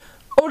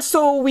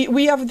also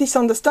we have this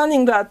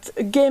understanding that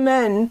gay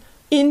men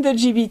in the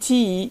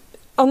GBT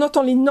are not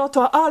only not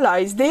our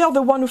allies, they are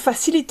the one who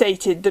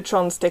facilitated the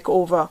trans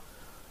takeover.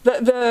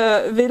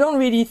 They don't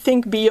really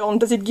think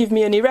beyond, does it give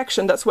me an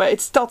erection? That's where it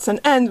starts and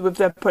ends with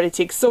their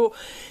politics. So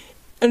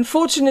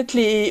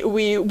unfortunately,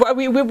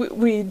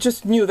 we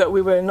just knew that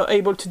we were not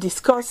able to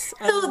discuss.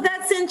 So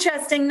that's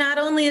interesting. Not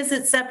only is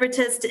it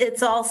separatist,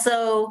 it's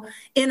also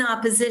in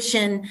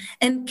opposition.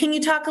 And can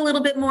you talk a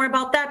little bit more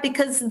about that?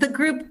 Because the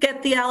group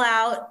Get the L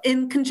Out,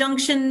 in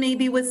conjunction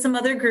maybe with some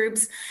other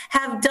groups,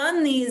 have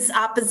done these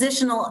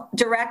oppositional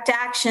direct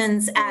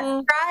actions at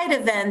Pride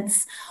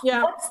events.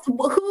 Yeah.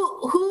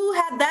 Who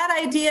had that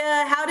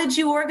idea? How did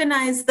you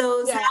organize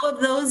those? Yeah. How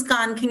have those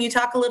gone? Can you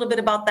talk a little bit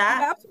about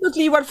that? Yeah,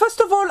 absolutely. Well, first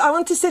of all, I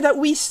want to say that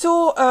we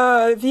saw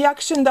the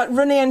action that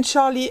Renee and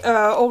Charlie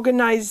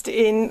organized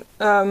in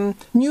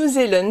New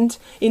Zealand,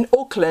 in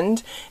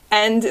Auckland,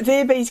 and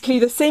they basically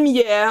the same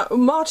year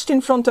marched in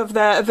front of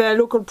their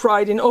local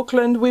Pride in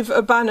Auckland with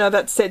a banner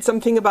that said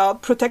something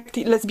about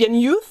protecting lesbian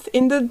youth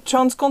in the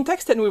trans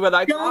context, and we were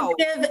like, wow.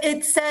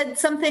 It said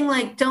something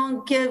like,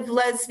 don't give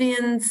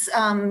lesbians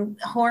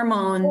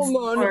hormones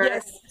or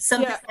yes.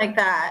 something like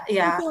that.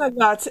 Yeah. Something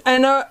like that.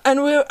 And I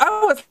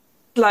was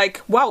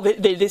like, wow,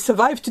 they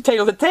survived to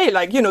tell the tale.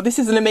 Like, this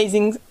is an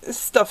amazing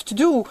stuff to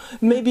do.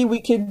 Maybe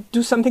we could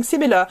do something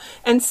similar.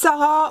 And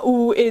Sarah,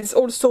 who is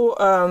also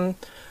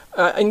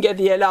in Get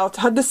the Hell Out,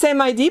 had the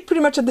same idea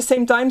pretty much at the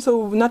same time.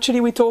 So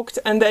naturally we talked,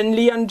 and then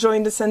Leanne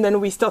joined us, and then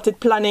we started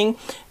planning,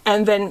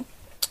 and then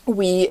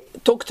we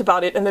talked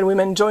about it, and then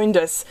women joined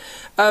us.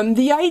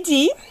 The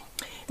idea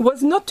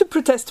was not to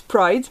protest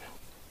Pride.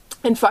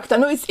 In fact, I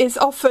know it's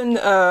often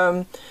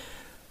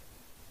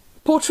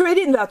portrayed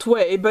in that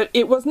way, but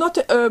it was not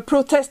a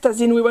protest as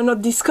in we were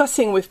not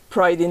discussing with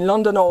Pride in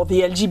London or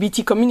the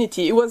LGBT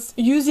community. It was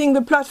using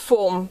the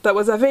platform that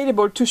was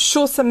available to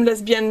show some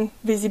lesbian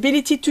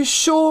visibility, to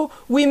show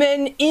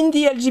women in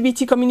the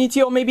LGBT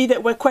community, or maybe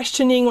that were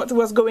questioning what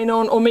was going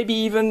on, or maybe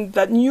even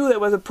that knew there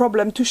was a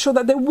problem, to show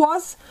that there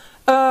was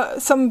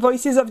some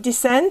voices of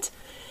dissent,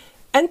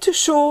 and to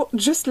show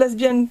just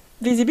lesbian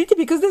visibility,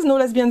 because there's no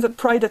lesbians at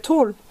Pride at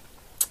all.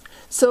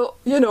 So,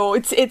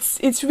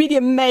 it's really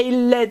a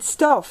male-led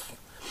stuff.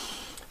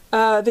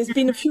 There's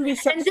been a few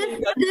research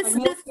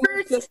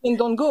that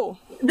don't go.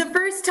 The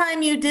first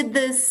time you did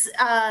this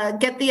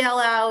Get the L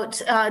Out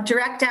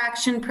direct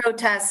action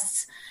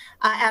protests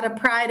at a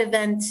Pride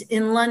event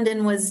in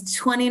London was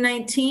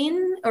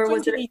 2019? Or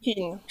was it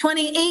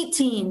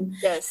 2018?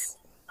 Yes.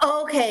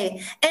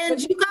 Okay,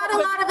 and you got a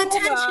lot of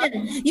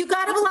attention.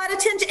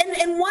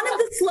 And one of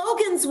the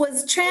slogans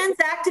was trans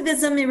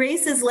activism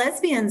erases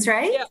lesbians,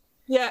 right?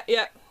 Yeah.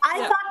 I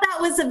thought that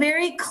was a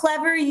very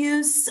clever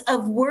use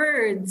of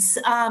words.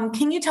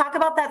 Can you talk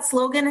about that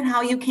slogan and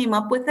how you came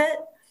up with it?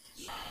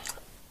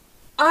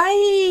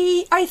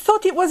 I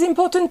thought it was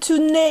important to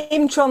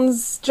name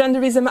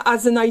transgenderism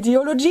as an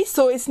ideology,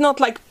 so it's not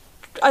like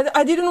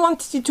I didn't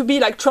want it to be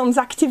like trans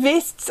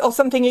activists or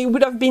something. It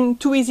would have been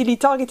too easily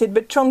targeted,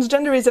 but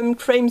transgenderism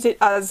frames it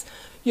as,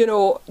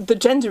 the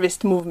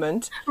genderist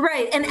movement.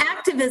 Right, and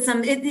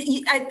activism,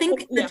 I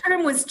think the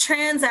term was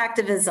trans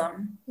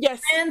activism.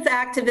 Yes. Trans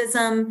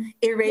activism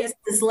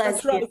erases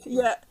lesbian. That's right,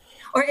 yeah.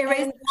 Or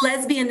erases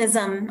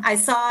lesbianism. I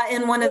saw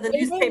in one of the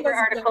newspaper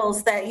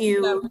articles that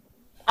you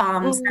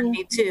sent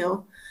me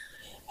too.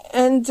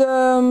 And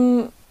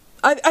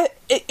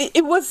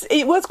it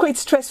was quite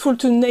stressful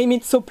to name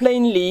it so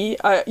plainly.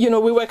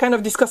 We were kind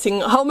of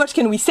discussing how much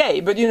can we say,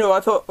 but I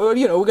thought, well,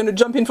 we're going to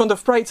jump in front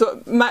of Pride,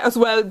 so might as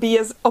well be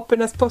as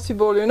open as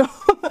possible,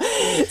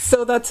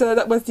 So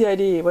that was the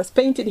idea. It was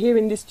painted here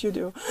in the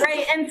studio.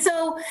 Right, and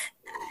so,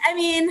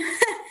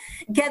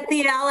 Get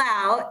the L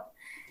Out.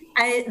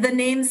 The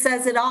name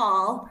says it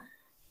all,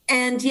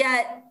 and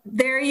yet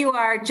there you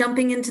are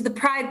jumping into the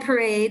Pride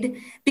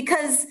parade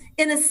because,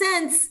 in a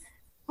sense,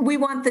 we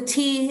want the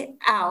T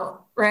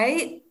out,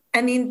 right?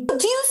 Do you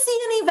see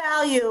any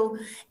value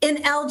in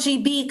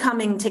LGB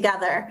coming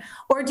together?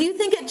 Or do you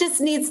think it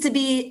just needs to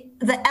be,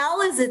 the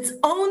L is its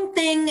own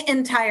thing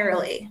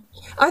entirely?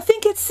 I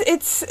think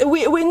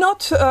we're not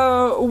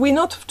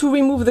to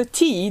remove the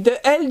T. The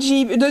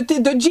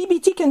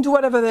GBT can do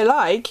whatever they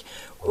like.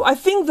 I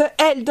think the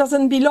L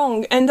doesn't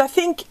belong. And I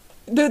think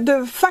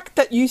the fact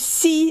that you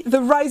see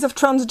the rise of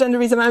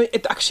transgenderism,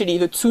 actually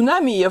the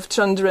tsunami of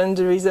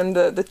transgenderism,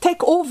 the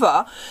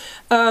takeover,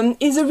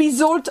 is a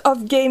result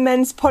of gay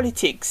men's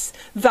politics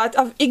that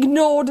have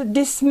ignored,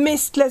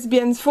 dismissed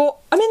lesbians from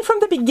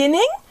the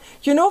beginning.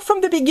 You know, from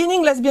the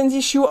beginning, lesbians'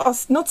 issues are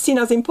not seen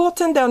as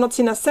important, they are not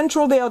seen as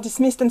central, they are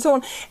dismissed and so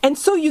on. And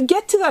so you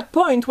get to that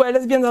point where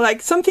lesbians are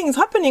like, something is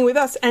happening with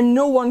us and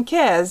no one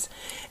cares.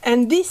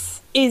 And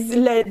this is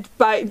led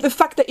by the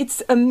fact that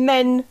it's a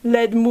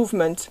men-led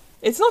movement.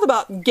 It's not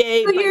about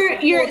gay,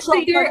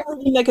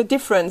 really make a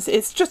difference.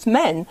 It's just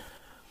men.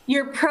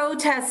 You're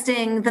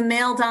protesting the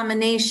male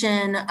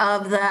domination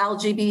of the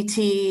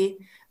LGBT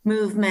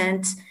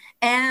movement,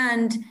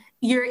 and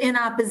you're in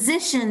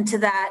opposition to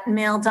that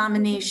male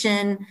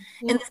domination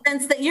in the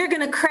sense that you're going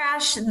to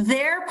crash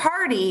their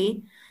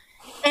party,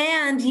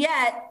 and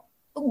yet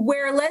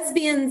where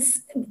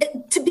lesbians,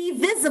 to be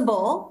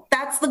visible,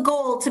 that's the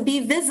goal, to be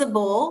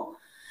visible,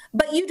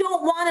 but you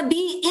don't want to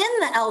be in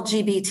the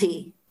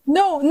LGBT.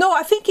 No,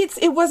 I think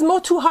it was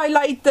more to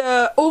highlight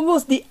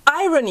almost the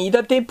irony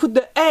that they put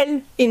the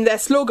L in their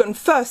slogan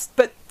first,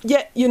 but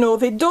yet,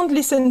 they don't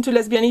listen to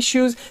lesbian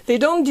issues. They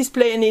don't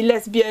display any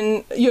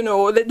lesbian,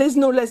 there's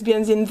no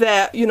lesbians in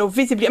there,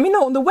 visibly.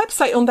 On the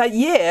website on that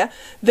year,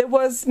 there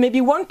was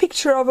maybe one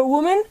picture of a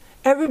woman.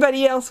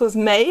 Everybody else was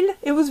male.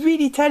 It was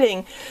really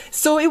telling.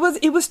 So it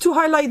was to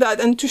highlight that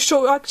and to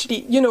show,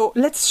 actually,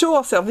 let's show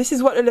ourselves. This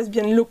is what a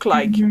lesbian look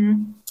like.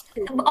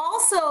 Mm-hmm.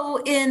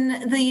 Also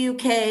in the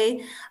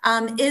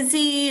UK,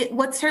 Izzy,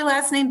 what's her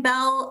last name?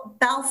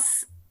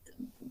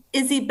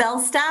 Izzy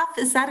Belstaff,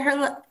 is that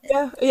her?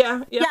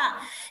 Yeah.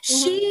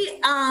 She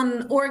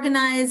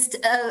organized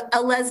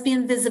a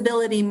lesbian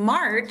visibility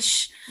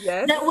march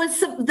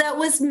that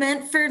was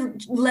meant for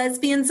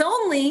lesbians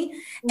only,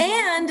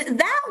 and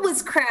that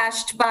was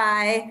crashed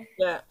by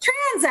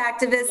trans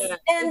activists.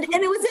 And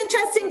it was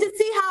interesting to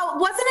see how,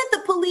 wasn't it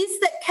the police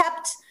that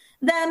kept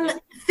them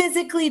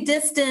physically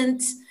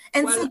distant?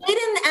 And so they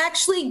didn't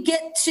actually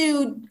get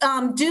to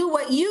do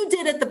what you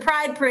did at the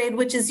Pride Parade,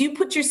 which is you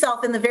put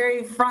yourself in the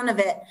very front of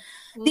it.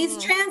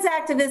 These trans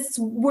activists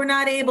were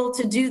not able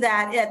to do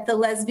that at the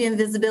Lesbian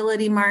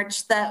Visibility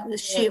March that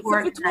she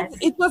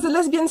organized. It was a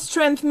Lesbian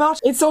Strength March.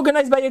 It's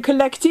organized by a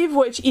collective,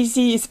 which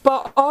Izzy is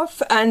part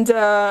of.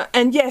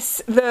 And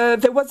yes, there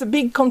was a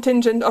big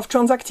contingent of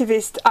trans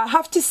activists. I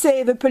have to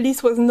say the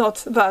police was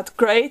not that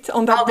great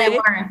on that day. They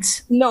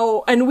weren't.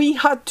 No, and we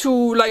had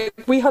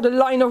a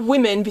line of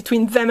women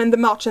between them and the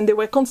march, and they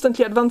were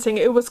constantly advancing.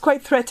 It was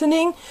quite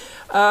threatening.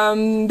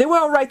 They were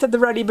all right at the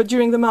rally, but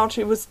during the march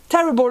it was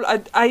terrible.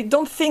 I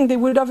don't think they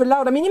would have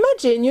allowed.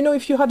 Imagine,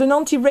 if you had an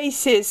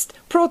anti-racist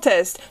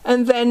protest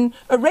and then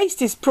a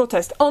racist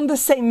protest on the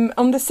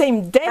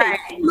same day,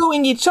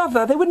 following each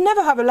other, they would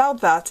never have allowed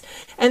that.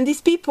 And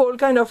these people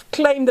kind of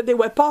claimed that they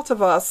were part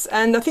of us,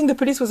 and I think the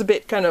police was a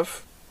bit kind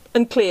of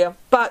unclear.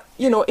 But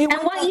and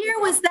what year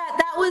was that?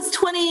 That was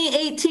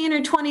 2018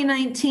 or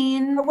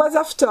 2019? It was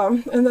after,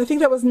 and I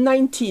think that was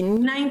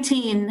 19.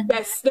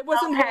 Yes, there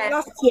wasn't one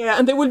last year,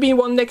 and there will be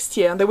one next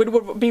year. There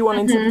will be one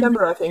in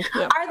September, I think.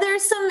 Yeah. Are there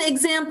some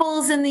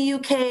examples in the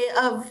UK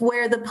of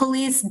where the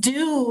police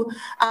do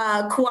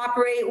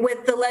cooperate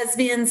with the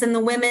lesbians and the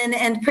women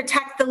and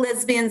protect the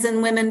lesbians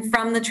and women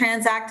from the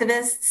trans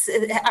activists?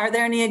 Are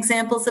there any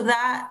examples of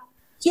that?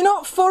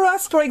 For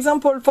us, for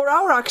example, for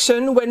our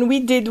action, when we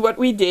did what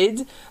we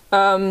did,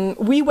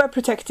 we were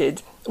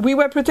protected. We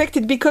were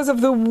protected because of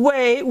the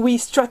way we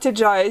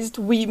strategized.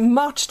 We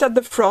marched at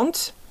the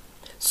front.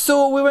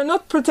 So we were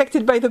not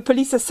protected by the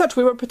police as such.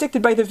 We were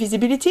protected by the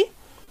visibility.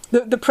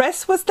 The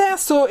press was there.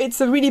 So it's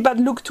a really bad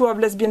look to have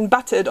lesbian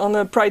battered on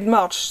a Pride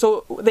March.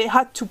 So they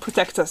had to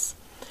protect us.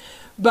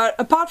 But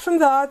apart from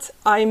that,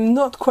 I'm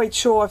not quite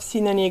sure I've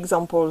seen any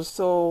examples.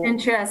 So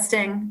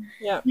interesting.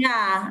 Yeah.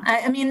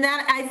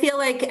 I feel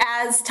like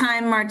as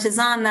time marches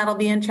on, that'll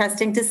be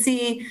interesting to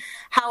see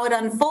how it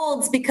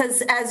unfolds,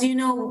 because as you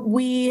know,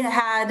 we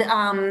had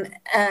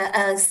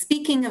a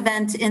speaking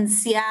event in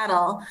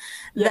Seattle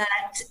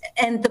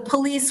and the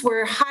police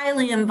were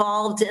highly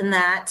involved in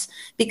that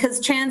because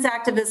trans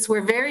activists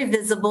were very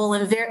visible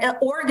and very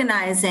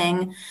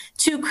organizing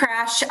to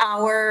crash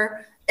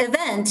our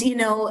event. It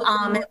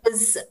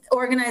was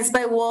organized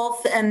by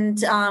Wolf,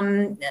 and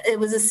it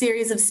was a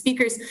series of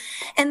speakers,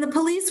 and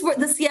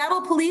the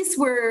Seattle police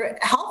were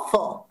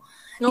helpful.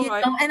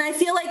 And I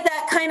feel like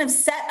that kind of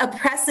set a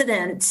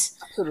precedent,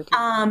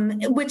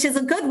 which is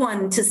a good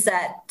one to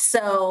set.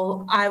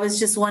 So I was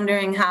just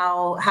wondering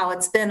how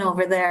it's been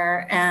over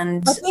there.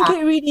 And I think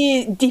it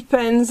really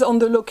depends on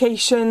the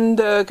location,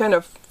 the kind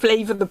of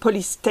flavor the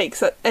police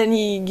takes at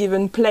any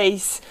given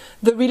place,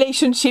 the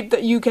relationship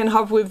that you can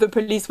have with the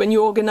police when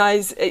you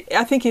organize.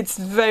 I think it's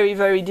very,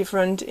 very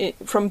different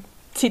from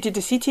city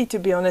to city, to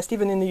be honest,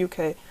 even in the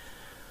UK.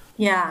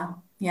 Yeah.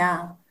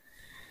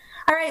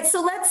 All right,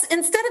 so let's,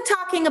 instead of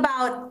talking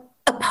about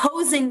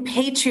opposing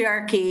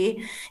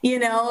patriarchy,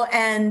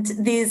 and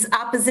these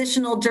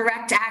oppositional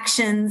direct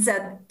actions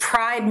at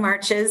pride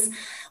marches,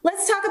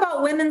 let's talk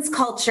about women's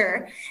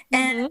culture.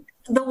 And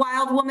the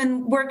Wild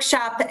Woman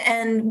Workshop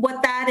and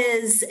what that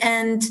is,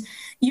 and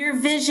your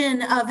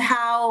vision of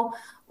how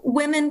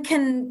women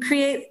can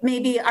create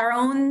maybe our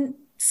own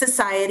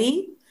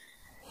society,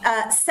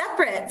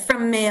 separate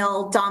from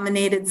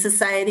male-dominated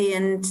society,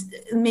 and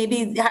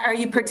maybe are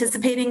you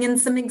participating in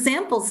some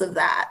examples of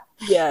that?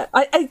 Yeah,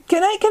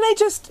 can I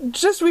just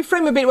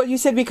reframe a bit what you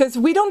said, because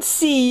we don't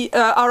see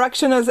our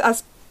action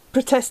as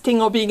protesting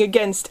or being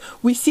against.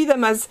 We see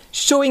them as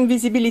showing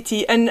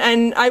visibility, and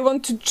I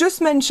want to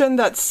just mention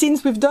that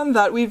since we've done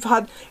that, we've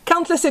had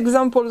countless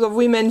examples of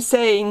women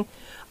saying,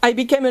 I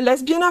became a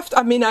lesbian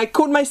I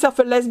called myself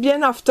a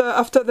lesbian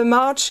after the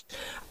march.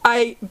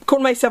 I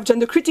called myself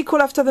gender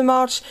critical after the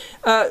march.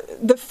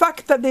 The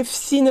fact that they've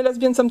seen a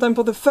lesbian sometime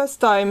for the first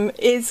time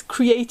is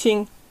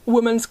creating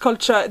women's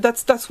culture.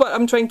 That's what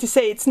I'm trying to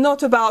say. It's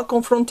not about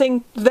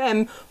confronting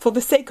them for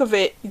the sake of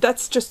it.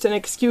 That's just an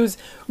excuse.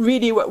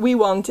 Really, what we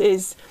want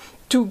is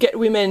to get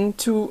women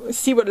to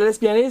see what a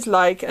lesbian is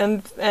like,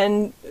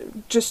 and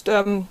just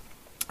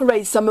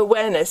raise some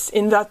awareness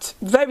in that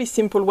very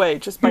simple way,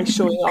 just by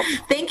showing up.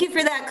 Thank you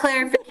for that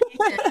clarification.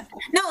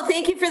 No,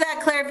 thank you for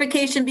that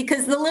clarification,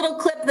 because the little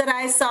clip that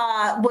I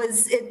saw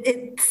was,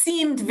 it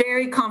seemed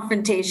very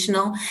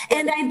confrontational.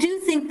 And I do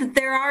think that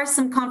there are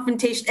some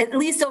confrontation, at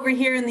least over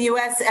here in the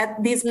US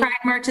at these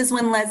pride marches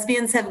when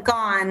lesbians have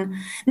gone.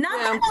 Not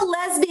that the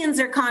lesbians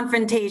are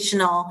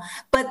confrontational,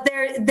 but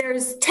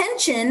there's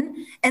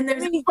tension and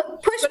there's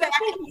pushback,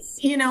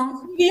 you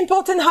know. It's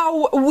important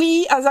how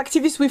we as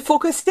activists, we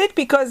focus it,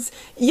 because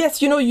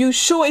yes, you know, you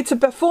show it's a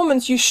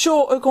performance, you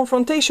show a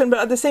confrontation, but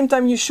at the same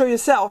time you show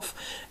yourself.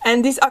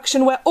 And this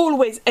action were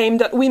always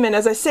aimed at women.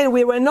 As I said,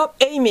 we were not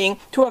aiming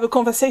to have a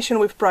conversation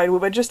with Pride. We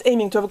were just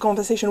aiming to have a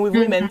conversation with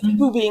women,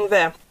 who being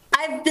there.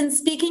 I've been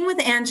speaking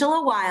with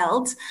Angela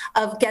Wild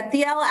of Get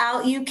the L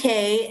Out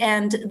UK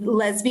and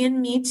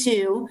Lesbian Me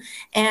Too.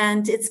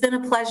 And it's been a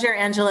pleasure,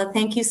 Angela.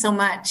 Thank you so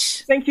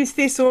much. Thank you,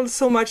 Cecil,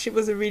 so much. It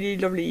was a really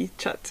lovely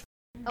chat.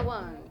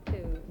 1,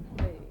 2,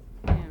 3,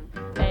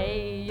 and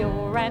say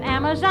you're an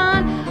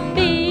Amazon,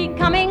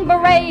 becoming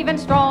brave and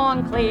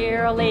strong,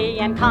 clearly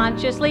and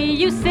consciously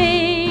you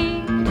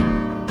see.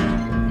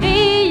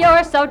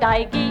 You're so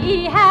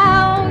dykey,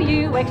 how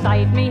you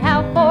excite me,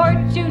 how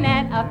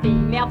fortunate a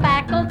female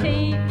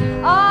faculty.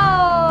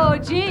 Oh,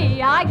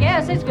 gee, I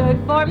guess it's good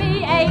for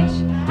me. H,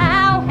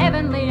 how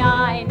heavenly,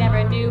 I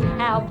never knew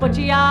how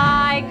butchy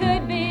I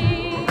could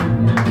be.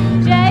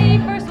 J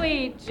for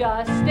sweet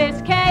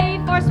justice, K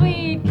for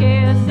sweet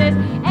kisses,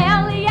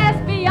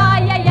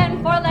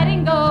 LESBIAN for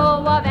letting go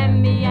of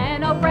me,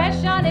 and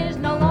oppression is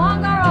no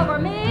longer over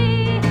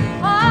me.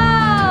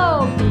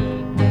 Oh, P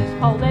is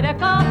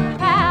political,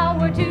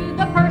 power to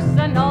the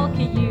personal,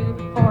 Q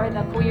for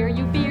the queer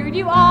you feared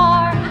you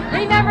are.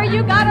 Remember,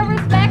 you gotta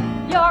respect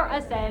your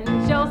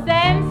essential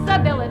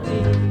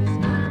sensibilities.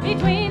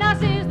 Between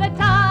us is the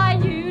tie,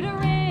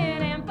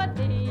 uterine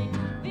empathy.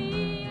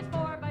 V is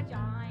for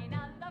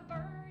vagina, the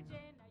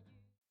virgin.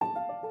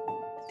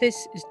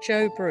 This is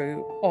Jo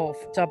Brew of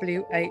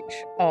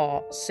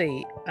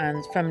WHRC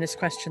and Feminist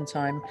Question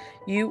Time.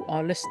 You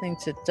are listening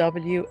to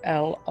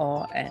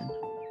WLRN.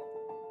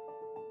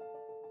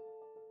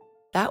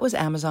 That was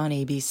Amazon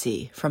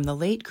ABC from the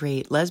late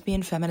great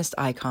lesbian feminist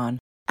icon,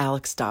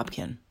 Alex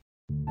Dobkin.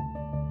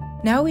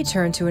 Now we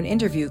turn to an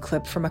interview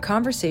clip from a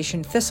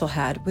conversation Thistle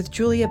had with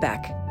Julia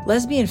Beck,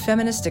 lesbian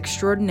feminist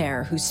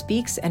extraordinaire who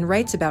speaks and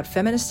writes about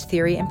feminist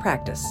theory and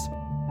practice.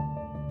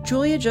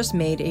 Julia just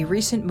made a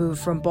recent move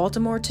from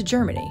Baltimore to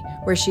Germany,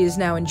 where she is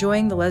now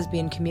enjoying the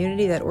lesbian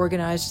community that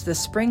organized the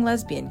Spring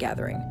Lesbian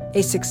Gathering,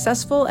 a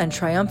successful and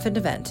triumphant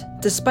event,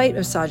 despite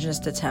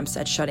misogynist attempts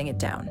at shutting it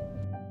down.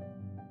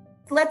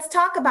 Let's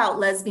talk about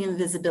lesbian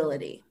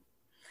visibility.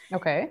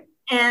 Okay.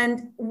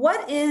 And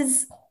what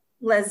is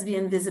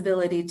lesbian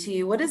visibility to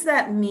you? What does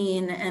that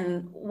mean,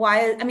 and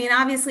why? I mean,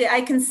 obviously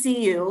I can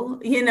see you,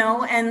 you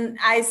know, and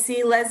I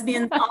see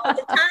lesbians all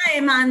the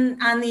time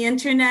on the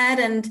internet,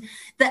 and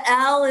the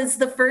L is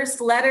the first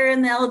letter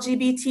in the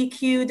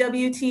LGBTQ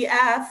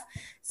WTF.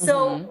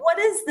 So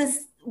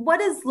what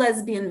does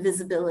lesbian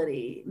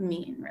visibility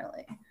mean,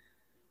 really?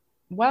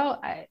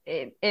 Well,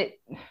 it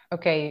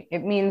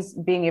means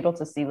being able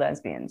to see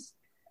lesbians.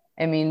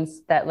 It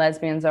means that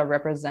lesbians are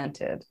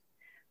represented.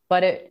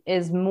 But it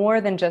is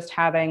more than just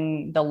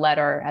having the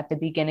letter at the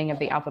beginning of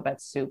the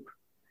alphabet soup.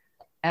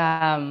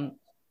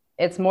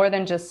 It's more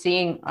than just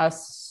seeing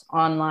us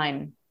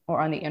online or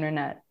on the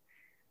internet.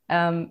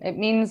 It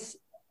means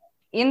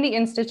in the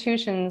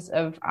institutions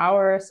of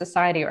our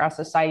society or our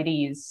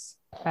societies,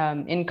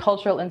 in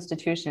cultural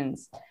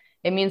institutions,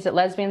 it means that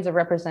lesbians are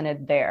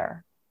represented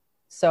there.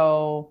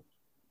 So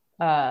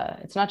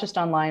it's not just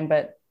online,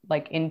 but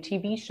like in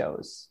TV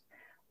shows,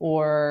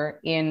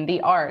 or in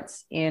the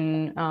arts,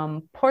 in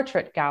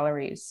portrait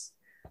galleries.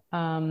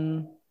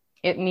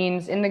 It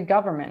means in the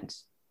government,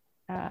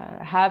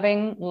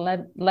 having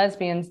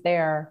lesbians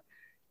there,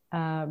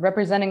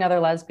 representing other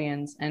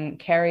lesbians and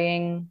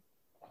carrying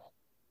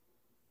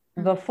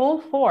the full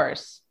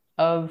force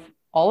of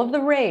all of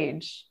the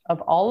rage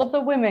of all of the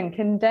women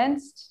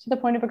condensed to the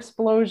point of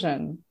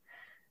explosion.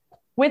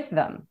 with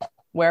them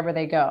wherever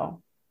they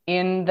go,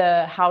 in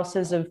the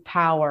houses of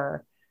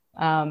power,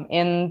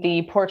 in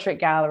the portrait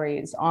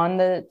galleries, on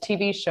the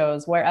TV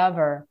shows,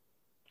 wherever.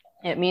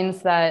 It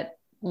means that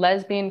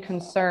lesbian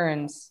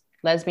concerns,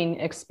 lesbian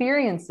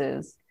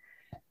experiences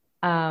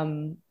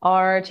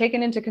are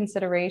taken into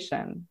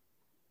consideration.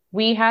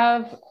 We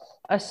have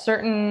a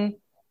certain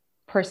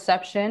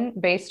perception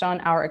based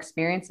on our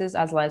experiences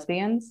as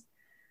lesbians,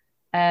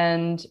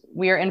 and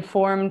we are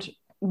informed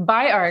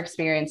by our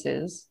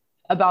experiences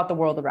about the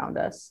world around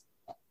us.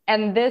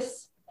 And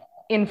this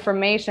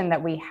information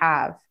that we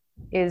have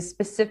is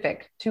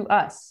specific to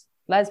us,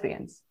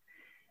 lesbians,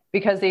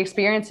 because the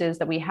experiences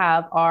that we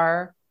have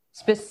are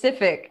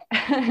specific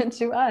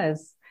to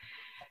us.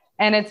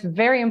 And it's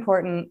very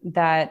important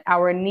that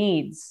our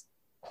needs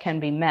can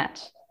be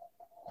met,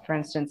 for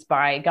instance,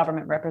 by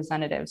government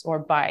representatives or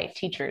by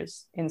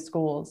teachers in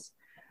schools,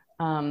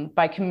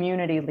 by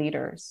community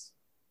leaders.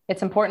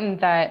 It's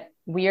important that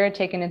we are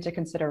taken into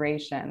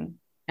consideration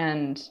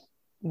and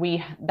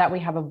that we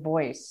have a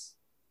voice,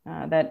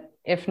 that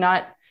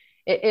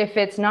if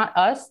it's not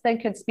us that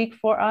can speak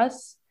for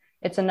us,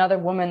 it's another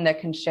woman that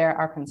can share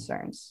our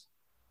concerns.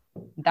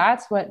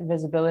 That's what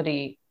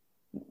visibility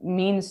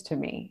means to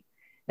me.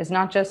 It's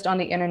not just on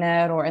the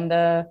internet or in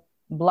the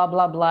blah,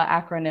 blah, blah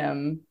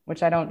acronym,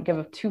 which I don't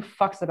give two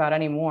fucks about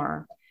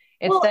anymore.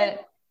 It's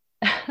that...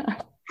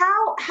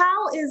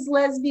 How is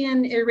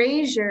lesbian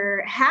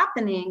erasure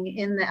happening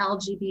in the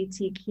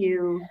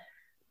LGBTQ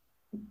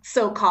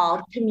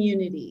so-called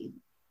community?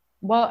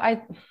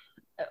 Well,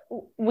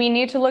 we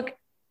need to look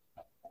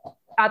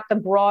at the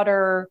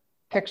broader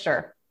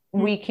picture.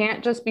 We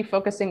can't just be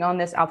focusing on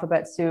this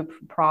alphabet soup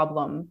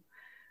problem.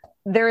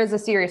 There is a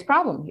serious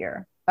problem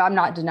here. I'm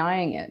not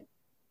denying it.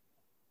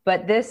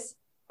 But this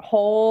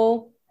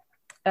whole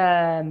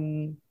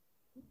this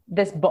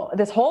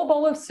whole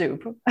bowl of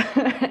soup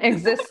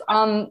exists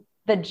on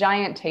the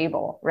giant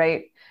table,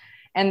 right?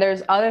 And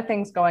there's other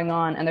things going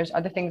on, and there's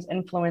other things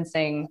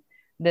influencing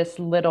this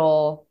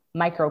little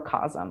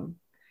microcosm.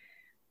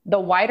 The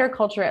wider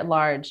culture at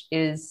large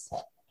is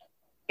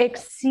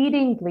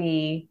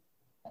exceedingly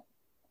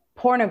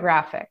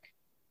pornographic.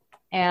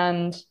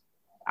 And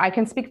I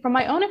can speak from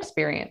my own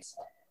experience.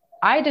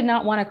 I did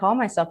not want to call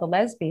myself a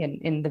lesbian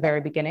in the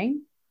very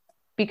beginning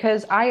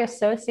because I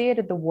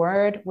associated the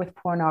word with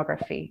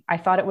pornography. I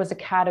thought it was a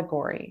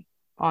category,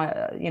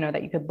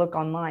 that you could look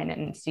online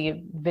and see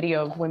a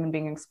video of women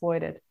being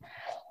exploited.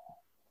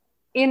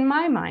 In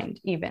my mind,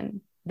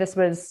 even, this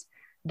was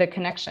the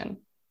connection.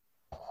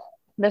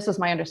 This was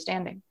my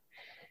understanding.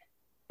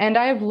 And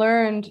I have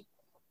learned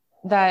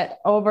that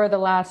over the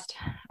last,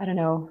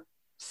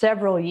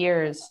 several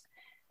years,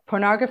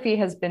 pornography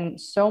has been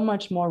so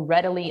much more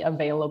readily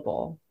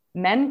available.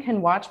 Men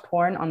can watch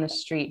porn on the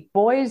street.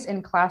 Boys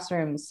in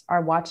classrooms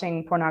are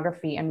watching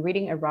pornography and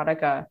reading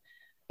erotica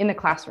in the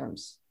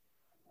classrooms.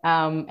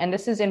 And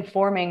this is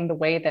informing the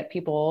way that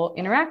people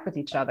interact with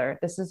each other.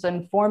 This is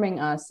informing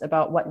us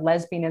about what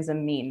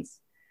lesbianism means.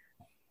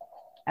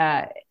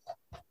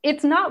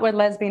 It's not what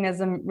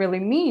lesbianism really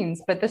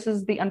means, but this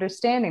is the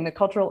understanding, the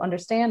cultural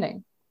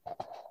understanding.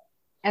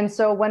 And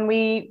so when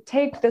we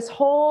take this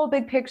whole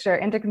big picture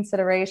into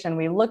consideration,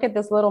 we look at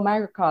this little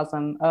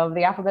microcosm of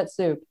the alphabet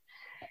soup,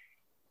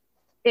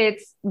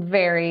 it's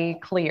very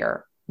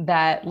clear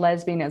that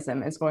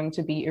lesbianism is going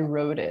to be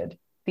eroded.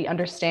 The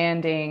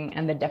understanding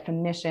and the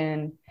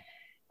definition,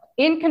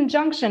 in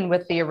conjunction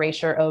with the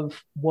erasure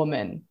of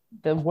woman,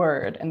 the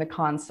word and the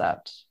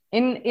concept,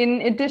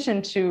 in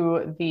addition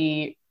to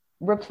the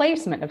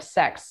replacement of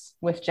sex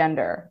with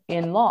gender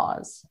in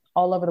laws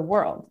all over the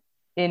world.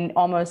 In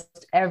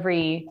almost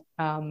every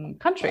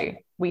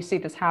country, we see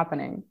this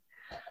happening.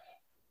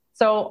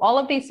 So all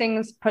of these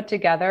things put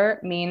together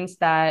means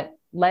that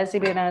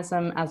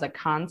lesbianism as a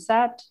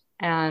concept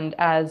and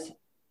as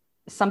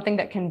something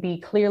that can be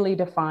clearly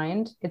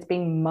defined, it's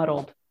being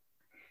muddled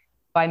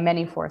by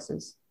many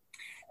forces.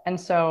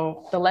 And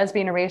so the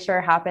lesbian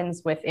erasure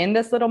happens within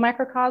this little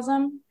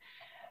microcosm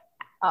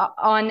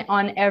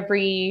at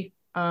every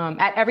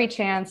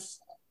chance,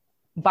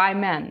 by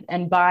men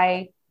and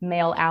by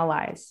male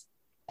allies,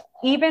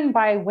 even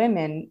by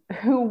women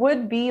who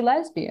would be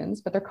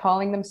lesbians, but they're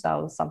calling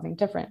themselves something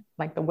different,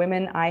 like the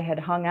women I had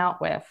hung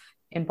out with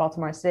in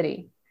Baltimore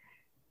City.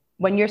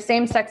 When you're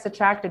same-sex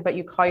attracted, but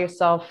you call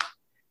yourself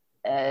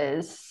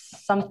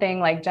something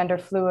like gender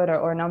fluid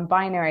or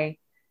non-binary,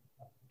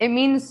 it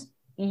means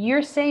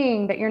you're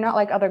saying that you're not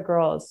like other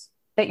girls,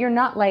 that you're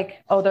not like,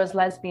 oh, those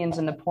lesbians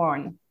in the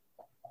porn.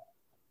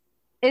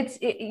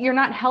 You're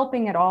not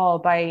helping at all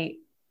by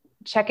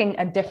checking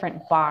a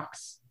different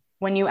box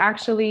when you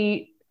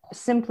actually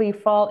simply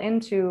fall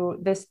into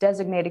this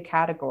designated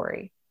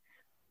category.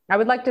 I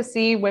would like to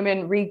see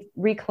women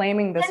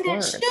reclaiming this word. And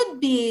it should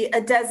be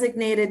a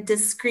designated,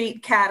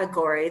 discrete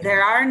category.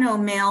 There are no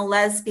male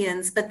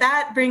lesbians, but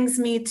that brings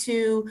me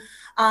to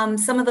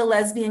some of the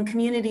lesbian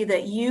community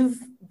that you've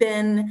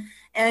been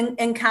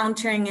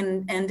encountering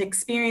and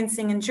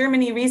experiencing. In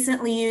Germany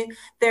recently,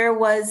 there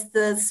was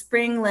the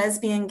Spring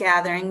Lesbian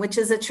Gathering, which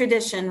is a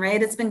tradition,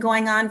 right? It's been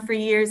going on for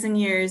years and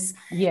years.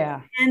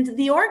 Yeah. And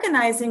the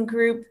organizing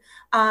group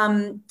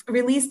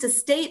released a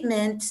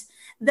statement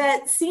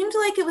that seemed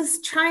like it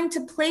was trying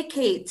to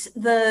placate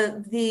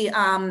the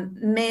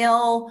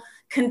male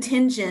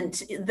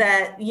contingent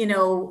that,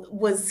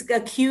 was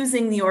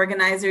accusing the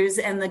organizers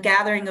and the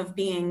gathering of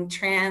being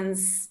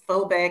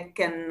transphobic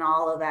and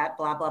all of that,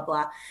 blah, blah,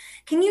 blah.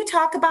 Can you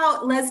talk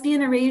about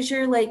lesbian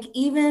erasure, like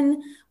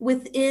even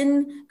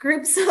within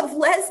groups of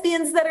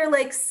lesbians that are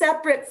like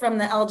separate from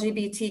the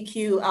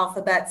LGBTQ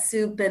alphabet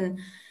soup and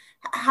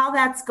how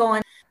that's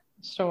going?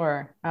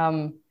 Sure.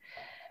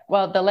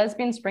 Well, the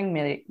Lesbian Spring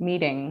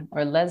Meeting,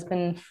 or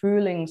Lesbian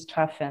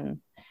Frühlingstreffen,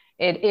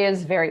 it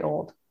is very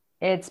old.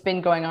 It's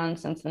been going on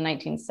since the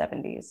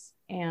 1970s,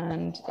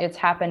 and it's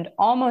happened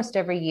almost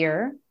every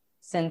year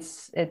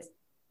since it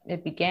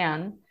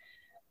began.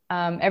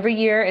 Every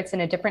year it's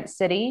in a different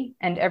city,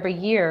 and every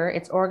year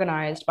it's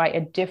organized by a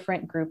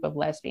different group of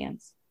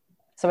lesbians.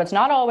 So it's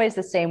not always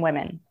the same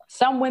women.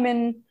 Some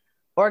women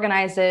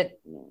organize it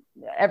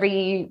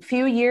every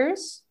few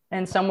years,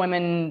 and some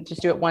women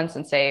just do it once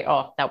and say,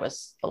 oh, that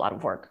was a lot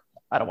of work.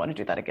 I don't want to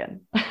do that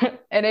again.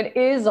 And it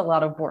is a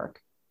lot of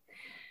work.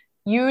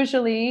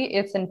 Usually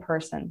it's in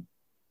person.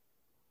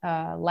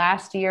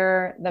 Last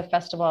year, the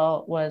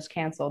festival was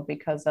canceled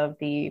because of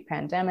the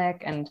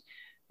pandemic, and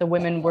the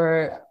women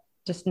were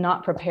just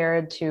not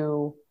prepared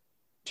to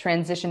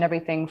transition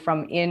everything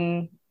from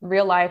in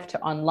real life to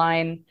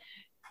online.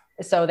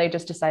 So they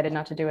just decided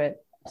not to do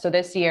it. So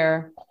this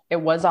year it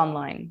was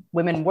online.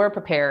 Women were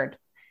prepared.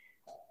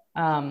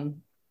 I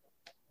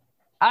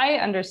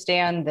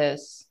understand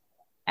this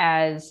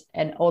as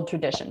an old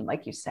tradition,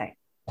 like you say.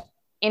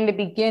 In the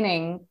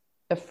beginning,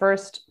 the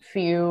first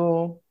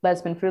few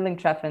Lesbian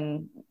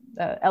Frühlingstreffen,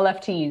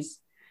 LFTs,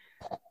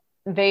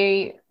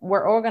 they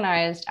were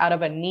organized out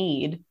of a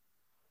need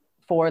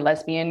for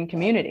lesbian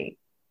community.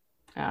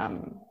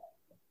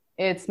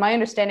 It's my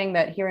understanding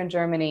that here in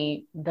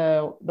Germany,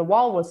 the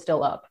wall was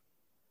still up,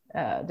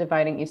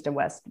 dividing East and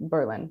West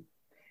Berlin.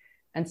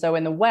 And so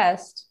in the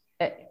West,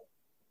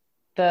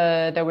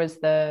 there was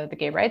the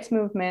gay rights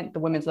movement, the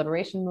women's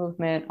liberation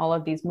movement, all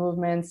of these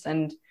movements,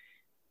 and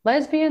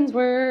lesbians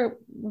were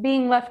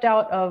being left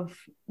out of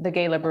the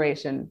gay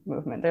liberation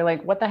movement. They're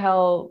like, what the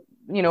hell,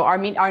 our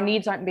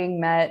needs aren't being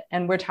met,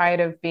 and we're tired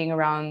of being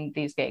around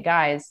these gay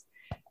guys.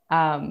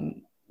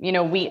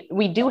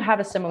 We do have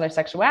a similar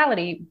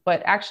sexuality,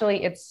 but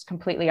actually it's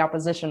completely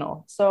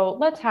oppositional. So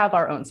let's have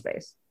our own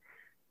space.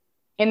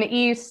 In the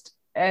East,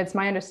 it's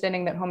my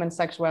understanding that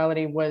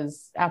homosexuality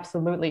was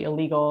absolutely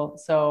illegal.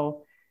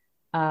 So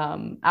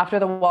after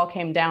the wall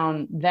came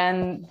down,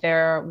 then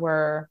there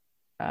were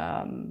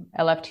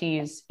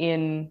LFTs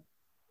in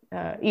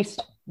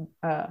East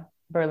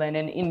Berlin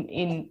and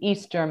in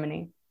East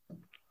Germany.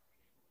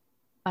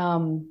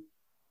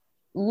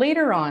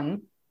 Later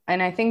on,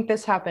 and I think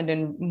this happened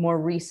in more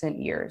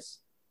recent years,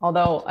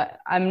 although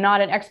I'm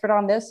not an expert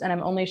on this and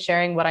I'm only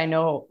sharing what I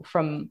know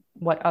from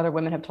what other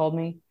women have told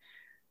me.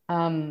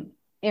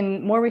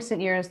 In more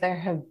recent years, there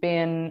have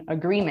been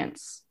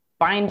agreements,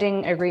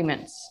 binding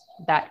agreements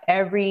that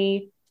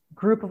every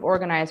group of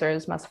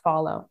organizers must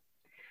follow.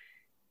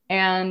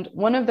 And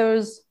one of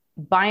those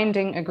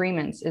binding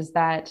agreements is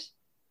that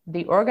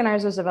the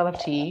organizers of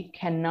LFT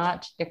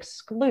cannot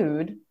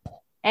exclude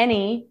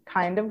any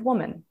kind of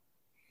woman.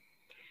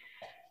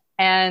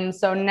 And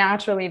so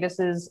naturally, this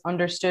is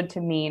understood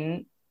to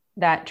mean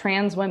that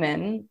trans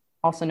women,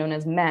 also known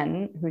as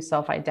men who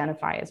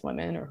self-identify as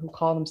women or who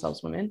call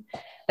themselves women,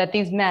 that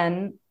these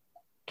men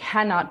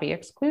cannot be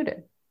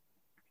excluded.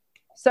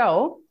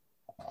 So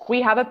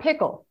we have a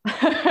pickle,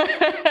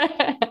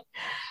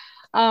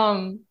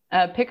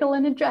 a pickle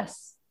in a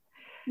dress.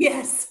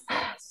 Yes.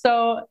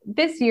 So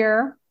this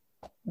year,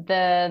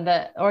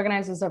 the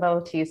organizers of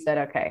LFT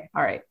said, okay,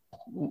 all right,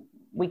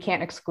 we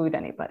can't exclude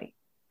anybody,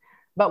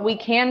 but we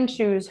can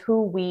choose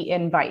who we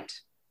invite.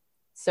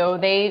 So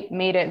they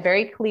made it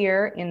very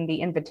clear in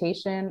the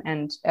invitation,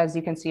 and as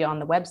you can see on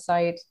the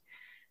website,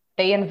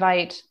 they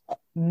invite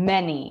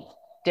many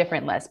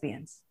different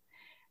lesbians.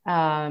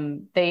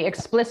 They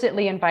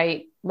explicitly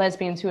invite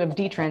lesbians who have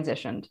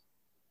detransitioned,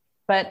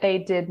 but they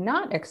did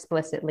not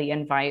explicitly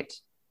invite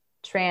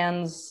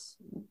trans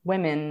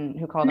women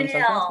who call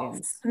themselves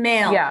lesbians.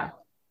 Male. Yeah.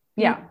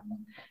 Mm-hmm.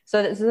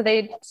 So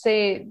they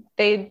say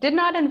they did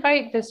not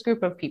invite this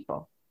group of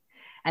people.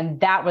 And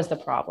that was the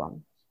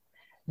problem.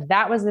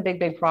 That was the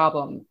big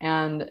problem.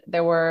 And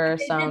there were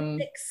some...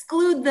 Didn't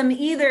exclude them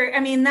either. I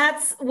mean,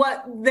 that's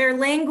what their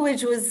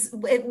language was.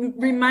 It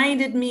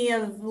reminded me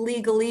of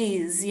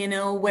legalese,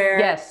 where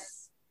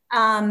yes,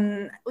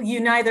 you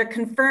neither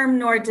confirm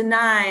nor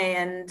deny.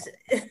 And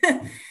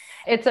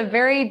it's a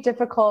very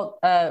difficult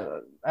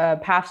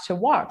path to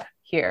walk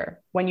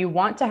here when you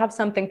want to have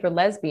something for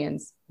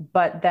lesbians,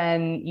 but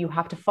then you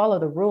have to follow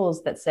the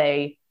rules that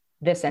say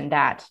this and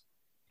that.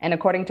 And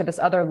according to this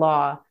other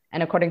law,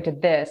 and according to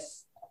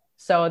this.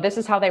 So this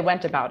is how they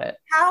went about it.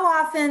 How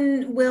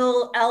often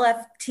will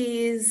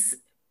LFTs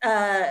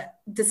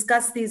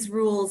discuss these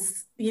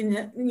rules?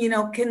 You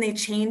know, can they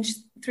change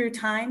through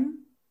time?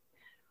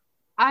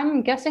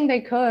 I'm guessing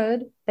they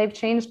could. They've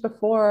changed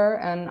before,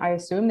 and I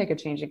assume they could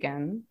change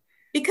again.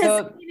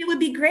 Because it would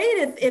be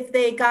great if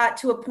they got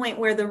to a point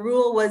where the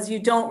rule was you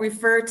don't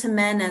refer to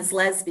men as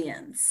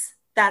lesbians.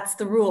 That's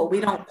the rule.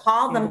 We don't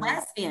call them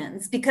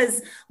lesbians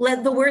because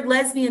the word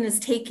lesbian is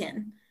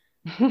taken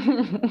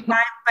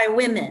by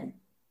women.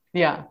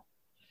 Yeah.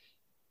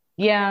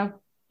 Yeah.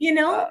 You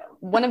know?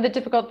 One of the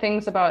difficult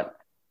things about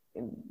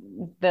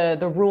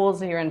the rules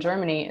here in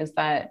Germany is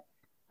that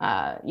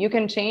you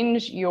can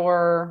change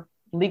your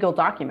legal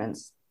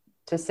documents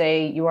to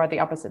say you are the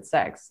opposite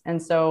sex.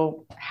 And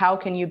so how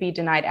can you be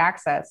denied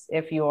access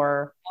if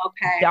your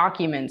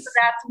documents... So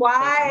that's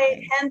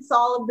why, hence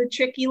all of the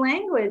tricky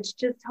language,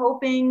 just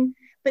hoping.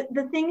 But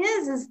the thing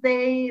is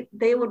they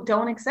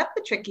don't accept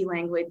the tricky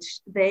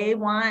language. They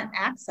want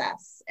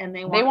access, and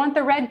they want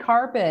the red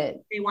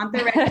carpet. They want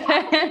the red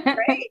carpet,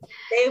 right?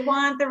 They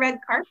want the red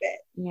carpet.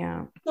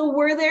 Yeah. So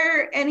were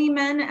there any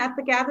men at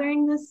the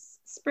gathering this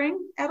spring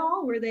at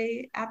all? Were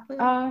they at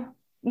the...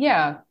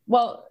 Yeah,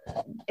 well,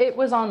 it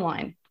was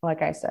online,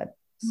 like I said.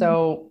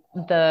 So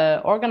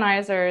the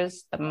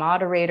organizers, the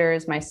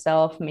moderators,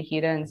 myself,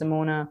 Mahida and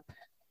Simona,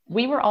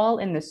 we were all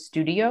in the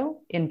studio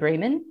in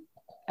Bremen.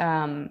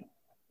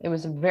 It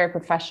was a very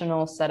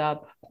professional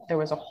setup. There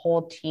was a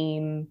whole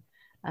team.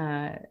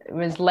 It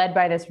was led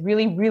by this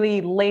really, really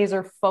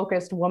laser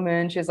focused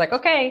woman. She was like,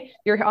 okay,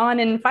 you're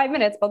on in 5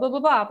 minutes, blah, blah, blah,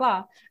 blah,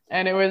 blah.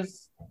 And it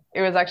was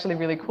actually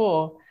really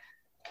cool.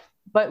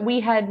 But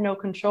we had no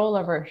control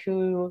over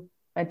who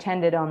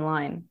attended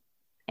online.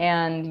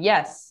 And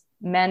yes,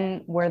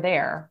 men were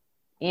there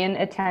in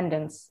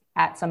attendance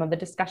at some of the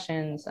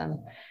discussions. And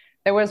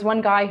there was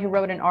one guy who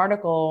wrote an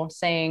article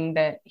saying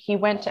that he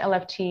went to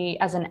LFT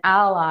as an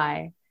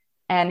ally,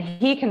 and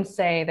he can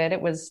say that it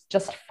was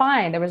just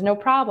fine. There was no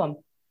problem.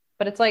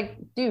 But it's like,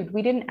 dude,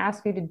 we didn't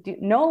ask you to do,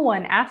 no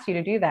one asked you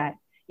to do that.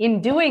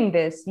 In doing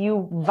this,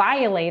 you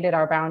violated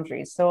our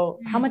boundaries. So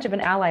how much of an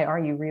ally are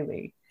you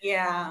really?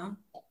 Yeah.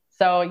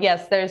 So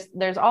yes,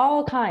 there's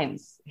all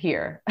kinds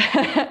here.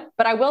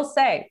 But I will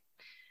say,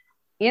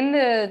 in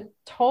the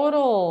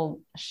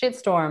total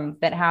shitstorm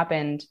that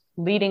happened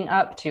leading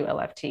up to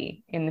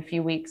LFT in the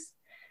few weeks,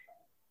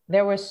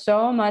 there was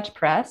so much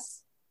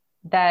press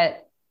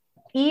that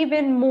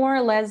even more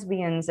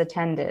lesbians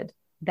attended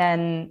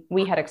than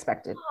we had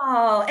expected.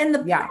 Oh, and the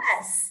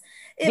press.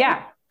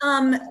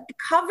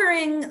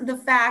 Covering the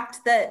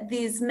fact that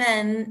these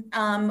men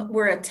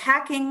were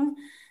attacking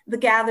the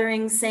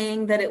gathering,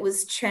 saying that it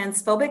was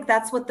transphobic.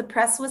 That's what the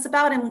press was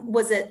about. And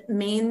was it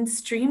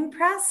mainstream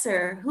press,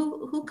 or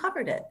who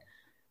covered it?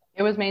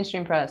 It was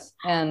mainstream press,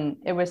 and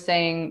it was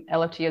saying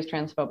LFT is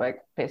transphobic,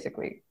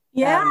 basically.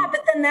 Yeah,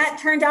 but then that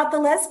turned out the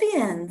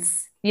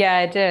lesbians. Yeah,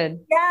 it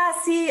did. Yeah,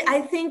 see,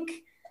 I think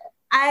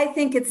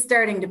it's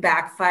starting to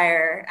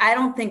backfire. I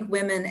don't think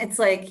women, it's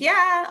like,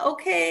 yeah,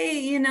 okay,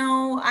 you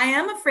know, I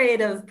am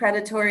afraid of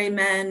predatory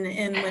men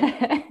in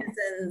women's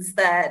prisons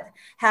that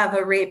have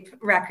a rape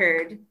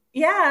record.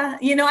 Yeah,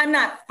 you know, I'm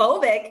not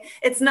phobic.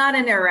 It's not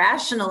an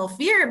irrational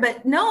fear,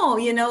 but no,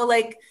 you know,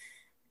 like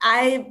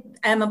I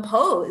am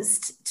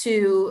opposed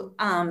to,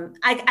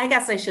 I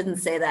guess I shouldn't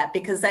say that,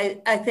 because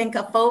I think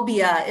a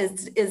phobia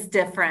is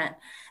different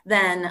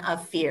than a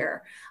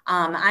fear.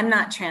 I'm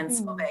not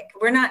transphobic.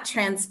 We're not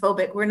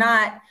transphobic. We're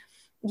not,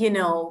 you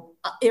know,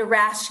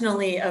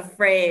 irrationally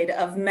afraid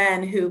of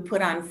men who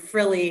put on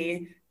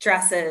frilly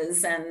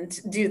dresses and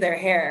do their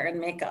hair and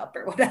makeup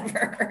or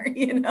whatever,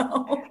 you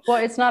know?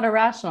 Well, it's not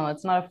irrational.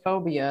 It's not a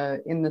phobia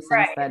in the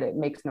sense that it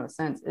makes no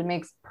sense. It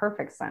makes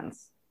perfect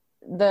sense.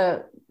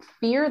 The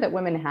fear that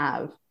women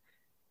have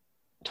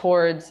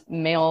towards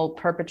male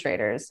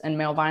perpetrators and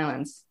male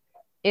violence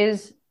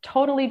is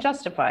totally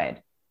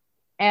justified.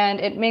 And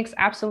it makes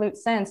absolute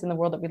sense in the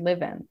world that we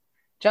live in.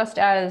 Just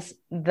as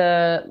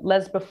the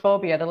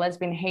lesbophobia, the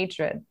lesbian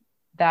hatred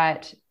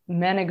that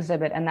men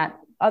exhibit and that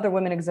other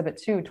women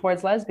exhibit too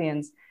towards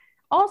lesbians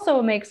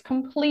also makes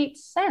complete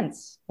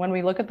sense when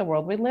we look at the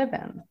world we live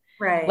in.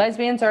 Right.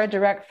 Lesbians are a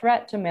direct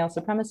threat to male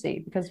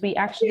supremacy because we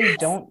actually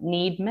don't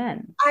need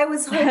men. I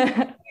was hoping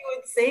you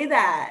would say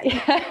that.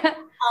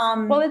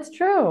 Well, it's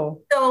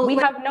true. So we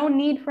have no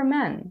need for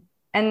men.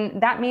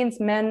 And that means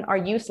men are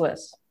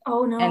useless.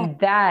 Oh, no. And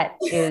that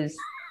is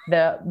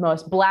the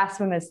most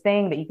blasphemous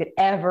thing that you could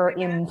ever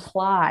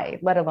imply,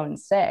 let alone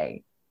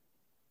say.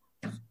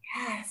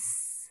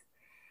 Yes.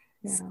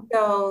 Yeah.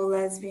 So,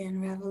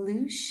 lesbian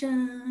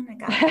revolution. I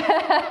got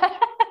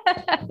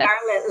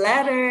scarlet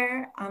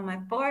letter on my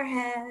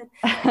forehead.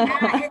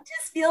 Yeah, it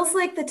just feels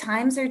like the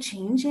times are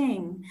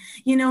changing.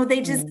 You know,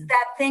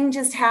 that thing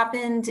just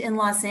happened in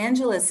Los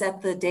Angeles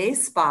at the day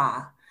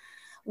spa,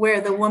 where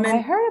the woman,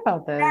 I heard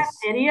about this that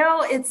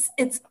video. It's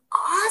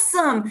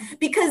awesome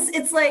because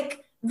it's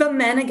like the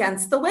men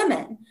against the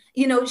women.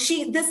 You know,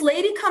 this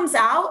lady comes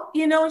out,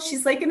 you know,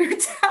 she's like in her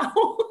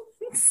towel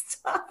and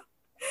stuff.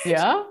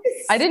 Yeah,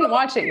 I didn't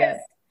watch it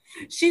yet.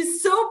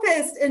 She's so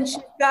pissed, and she's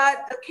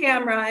got a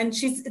camera, and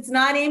it's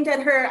not aimed at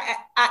her.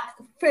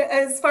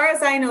 As far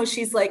as I know,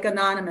 she's like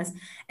anonymous,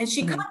 and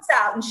she comes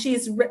out and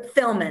she's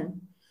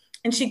filming,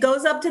 and she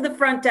goes up to the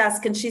front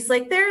desk and she's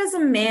like, there is a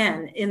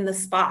man in the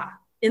spa,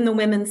 in the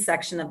women's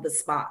section of the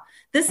spa.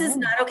 This is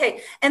not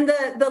okay. And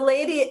the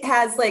lady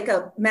has like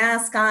a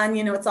mask on,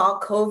 you know, it's all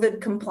COVID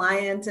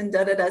compliant and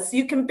da-da-da. So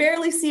you can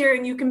barely see her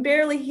and you can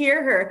barely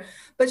hear her,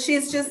 but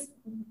she's just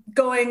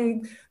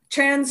going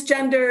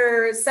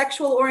transgender,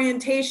 sexual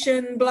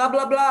orientation, blah,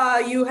 blah, blah.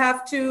 You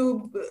have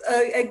to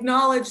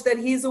acknowledge that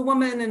he's a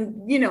woman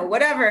and, you know,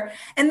 whatever.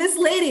 And this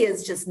lady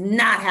is just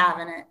not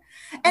having it.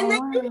 And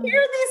then you hear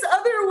these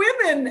other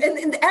women,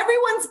 and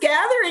everyone's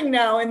gathering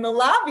now in the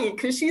lobby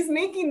because she's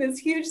making this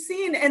huge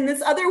scene. And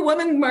this other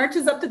woman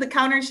marches up to the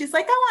counter and she's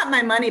like, I want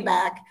my money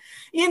back,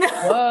 you know?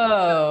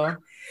 Whoa.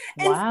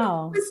 And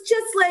Wow. so it's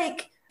just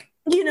like,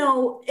 you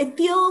know, it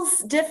feels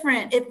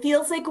different. It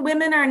feels like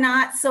women are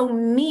not so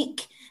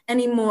meek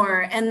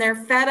anymore, and they're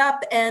fed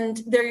up,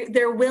 and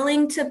they're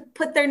willing to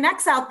put their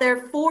necks out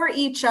there for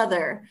each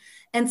other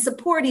and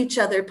support each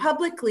other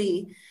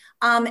publicly.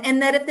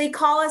 And that if they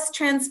call us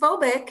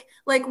transphobic,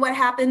 like what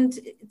happened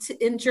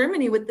in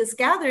Germany with this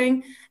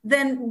gathering,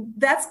 then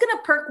that's going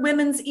to perk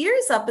women's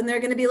ears up, and they're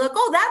going to be like,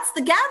 oh, that's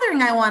the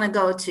gathering I want to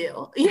go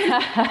to.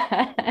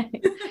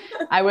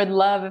 I would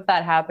love if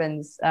that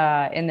happens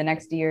in the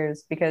next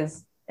years,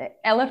 because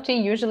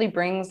LFT usually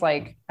brings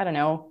like, I don't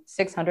know,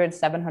 600,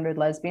 700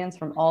 lesbians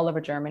from all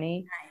over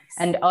Germany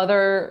and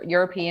other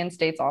European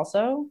states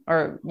also,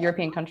 or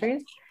European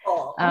countries.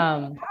 Oh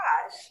my gosh.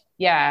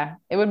 Yeah,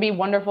 it would be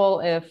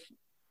wonderful if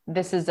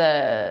this is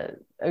a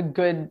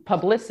good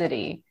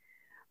publicity.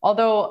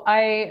 Although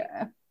I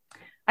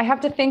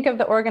have to think of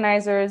the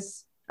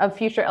organizers of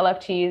future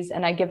LFTs,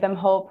 and I give them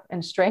hope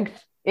and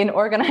strength in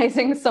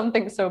organizing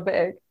something so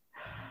big.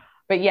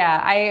 But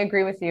yeah, I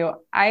agree with you.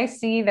 I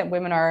see that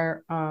women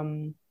are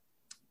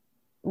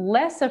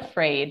less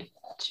afraid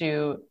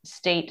to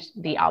state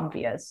the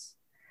obvious.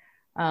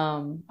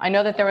 I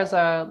know that there was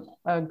a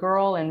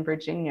girl in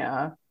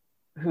Virginia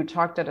who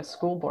talked at a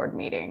school board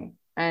meeting,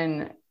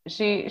 and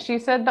she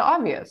said the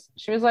obvious.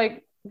 She was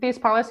like, these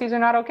policies are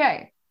not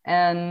okay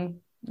and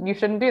you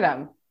shouldn't do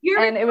them.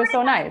 And it was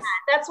so nice.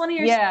 That's one of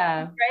your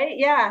stories, right?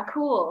 Yeah,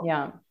 cool.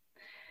 Yeah.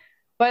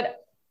 But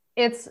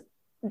it's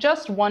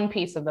just one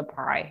piece of the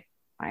pie.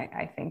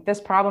 I think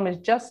this problem is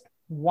just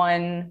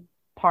one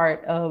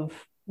part of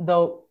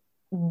the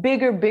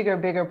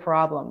bigger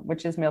problem,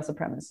 which is male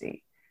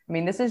supremacy. I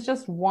mean, this is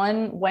just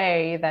one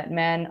way that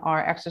men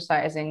are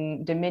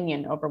exercising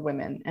dominion over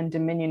women and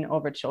dominion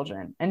over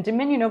children and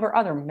dominion over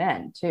other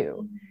men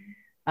too.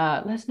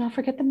 Let's not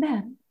forget the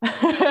men.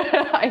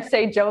 I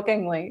say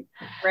jokingly,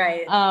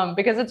 right?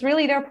 Because it's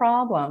really their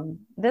problem.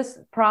 This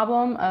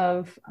problem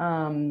of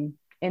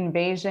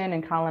invasion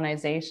and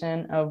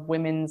colonization of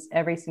women's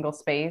every single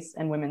space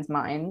and women's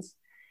minds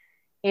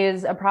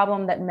is a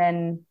problem that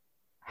men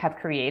have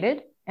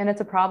created, and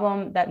it's a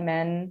problem that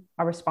men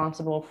are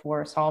responsible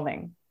for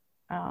solving.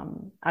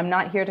 I'm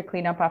not here to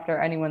clean up after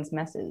anyone's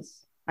messes.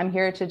 I'm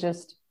here to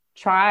just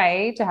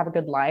try to have a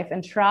good life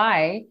and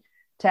try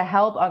to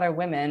help other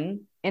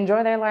women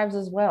enjoy their lives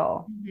as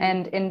well,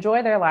 and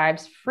enjoy their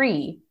lives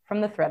free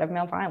from the threat of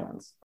male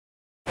violence.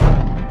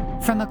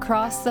 From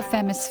across the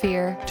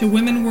femisphere to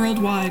women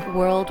worldwide.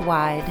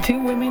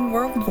 To women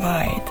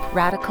worldwide.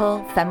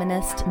 Radical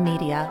feminist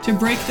media. To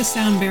break the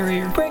sound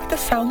barrier. Break the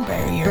sound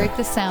barrier. Break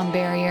the sound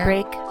barrier.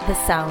 Break the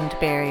sound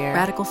barrier.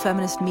 Radical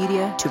feminist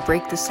media to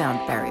break the sound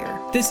barrier.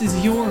 This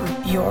is your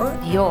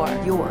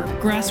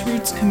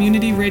grassroots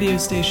community radio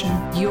station.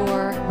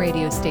 Your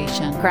radio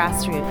station.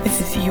 Grassroots.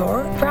 This is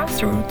your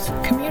grassroots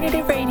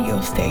community radio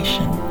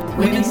station.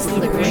 Women's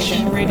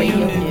Liberation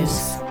Radio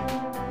News.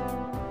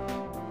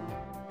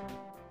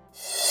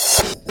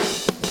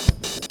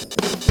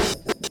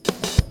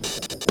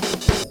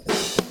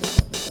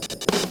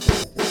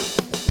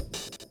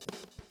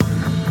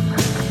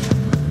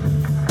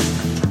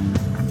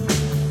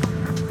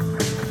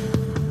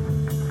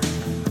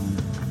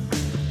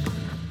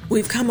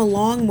 We've come a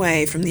long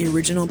way from the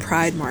original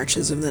Pride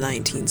marches of the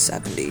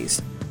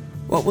 1970s.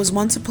 What was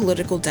once a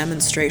political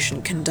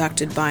demonstration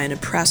conducted by an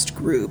oppressed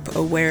group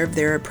aware of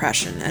their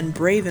oppression and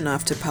brave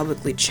enough to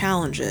publicly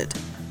challenge it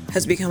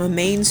has become a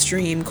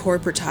mainstream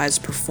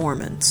corporatized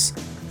performance,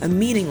 a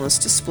meaningless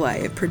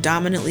display of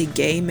predominantly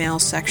gay male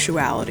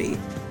sexuality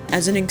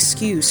as an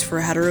excuse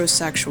for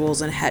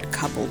heterosexuals and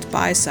het-coupled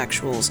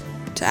bisexuals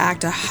to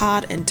act a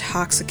hot,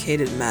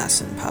 intoxicated mess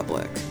in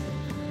public.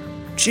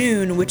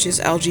 June, which is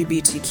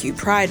LGBTQ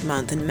Pride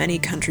Month in many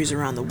countries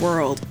around the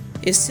world,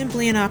 is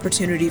simply an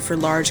opportunity for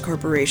large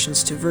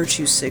corporations to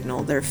virtue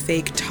signal their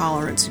fake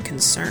tolerance and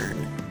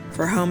concern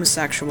for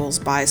homosexuals,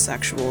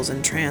 bisexuals,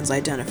 and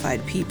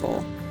trans-identified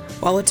people,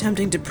 while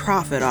attempting to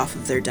profit off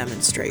of their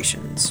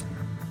demonstrations.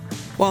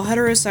 While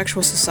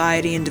heterosexual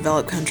society in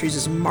developed countries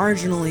is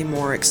marginally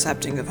more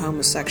accepting of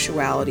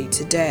homosexuality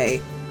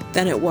today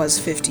than it was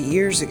 50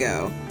 years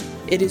ago,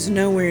 It is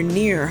nowhere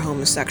near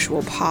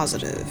homosexual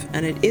positive,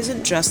 and it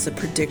isn't just the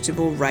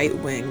predictable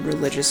right-wing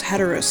religious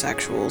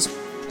heterosexuals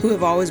who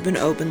have always been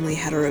openly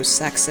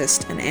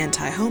heterosexist and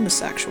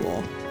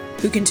anti-homosexual,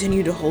 who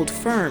continue to hold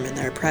firm in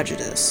their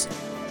prejudice.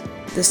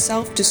 The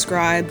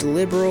self-described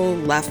liberal,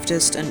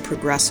 leftist, and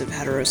progressive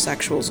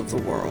heterosexuals of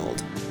the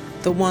world,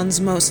 the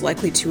ones most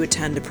likely to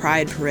attend a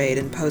pride parade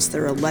and post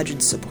their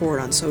alleged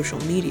support on social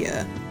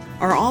media,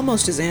 are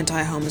almost as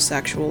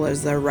anti-homosexual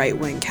as their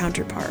right-wing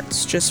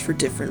counterparts, just for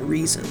different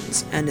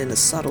reasons, and in a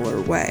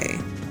subtler way.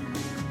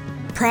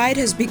 Pride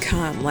has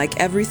become, like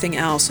everything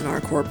else in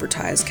our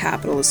corporatized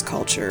capitalist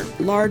culture,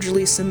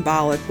 largely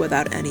symbolic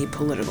without any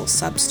political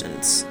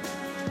substance.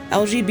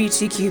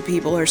 LGBTQ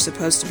people are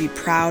supposed to be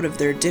proud of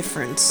their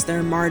difference,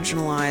 their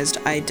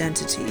marginalized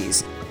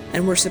identities,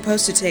 and we're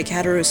supposed to take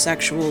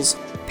heterosexuals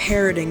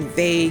parroting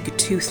vague,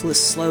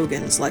 toothless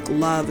slogans like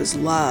love is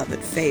love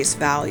at face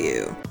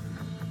value.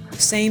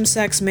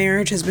 Same-sex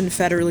marriage has been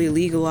federally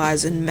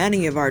legalized in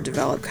many of our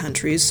developed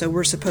countries, so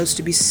we're supposed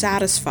to be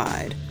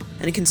satisfied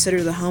and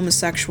consider the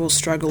homosexual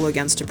struggle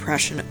against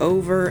oppression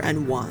over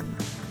and won.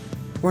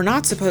 We're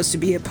not supposed to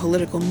be a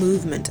political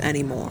movement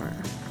anymore.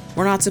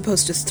 We're not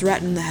supposed to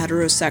threaten the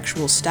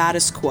heterosexual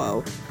status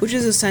quo, which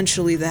is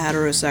essentially the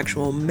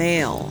heterosexual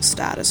male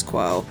status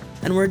quo,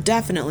 and we're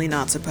definitely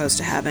not supposed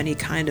to have any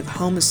kind of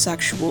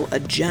homosexual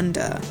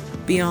agenda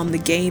beyond the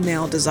gay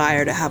male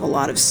desire to have a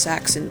lot of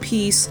sex in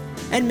peace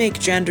and make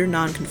gender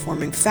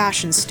non-conforming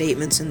fashion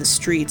statements in the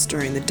streets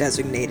during the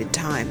designated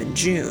time in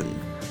June.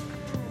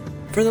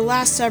 For the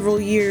last several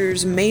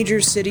years,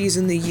 major cities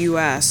in the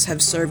US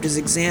have served as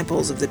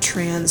examples of the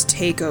trans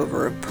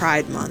takeover of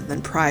Pride Month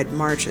and Pride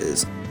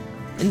marches,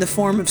 in the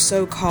form of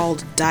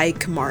so-called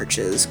dyke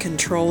marches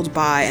controlled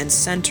by and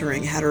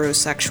centering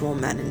heterosexual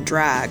men in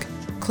drag,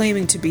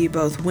 claiming to be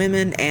both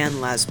women and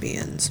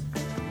lesbians.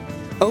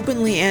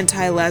 Openly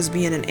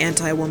anti-lesbian and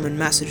anti-woman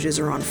messages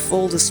are on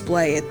full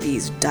display at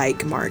these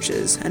dyke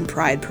marches and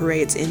pride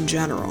parades in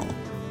general,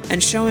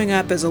 and showing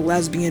up as a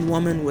lesbian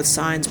woman with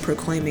signs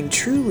proclaiming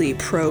truly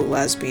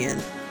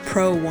pro-lesbian,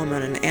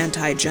 pro-woman, and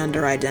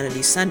anti-gender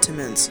identity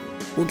sentiments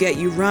will get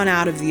you run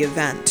out of the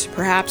event,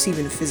 perhaps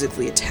even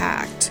physically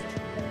attacked.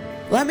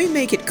 Let me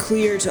make it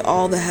clear to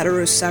all the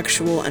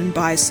heterosexual and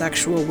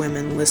bisexual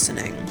women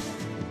listening.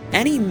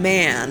 Any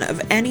man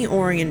of any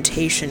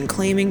orientation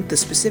claiming the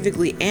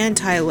specifically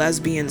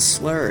anti-lesbian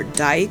slur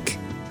dyke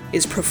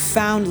is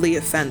profoundly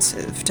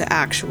offensive to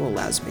actual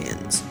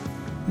lesbians.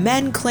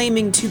 Men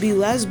claiming to be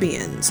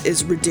lesbians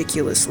is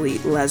ridiculously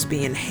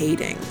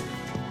lesbian-hating.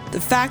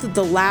 The fact that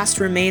the last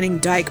remaining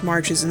dyke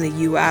marches in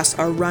the US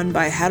are run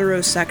by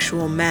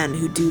heterosexual men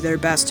who do their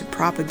best to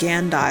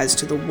propagandize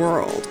to the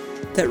world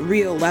that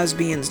real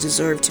lesbians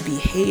deserve to be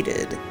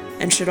hated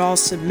and should all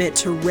submit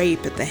to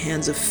rape at the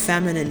hands of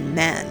feminine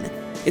men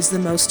is the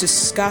most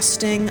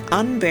disgusting,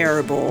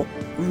 unbearable,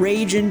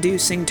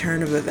 rage-inducing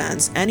turn of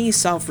events any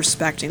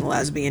self-respecting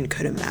lesbian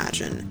could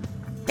imagine,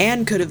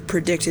 and could have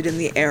predicted in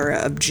the era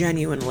of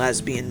genuine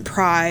lesbian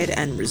pride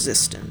and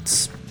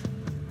resistance.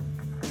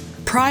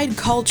 Pride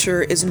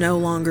culture is no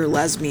longer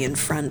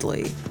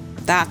lesbian-friendly.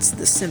 That's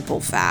the simple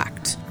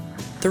fact.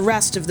 The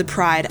rest of the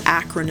Pride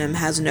acronym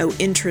has no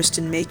interest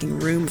in making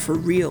room for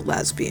real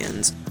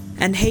lesbians,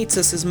 and hates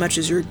us as much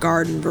as your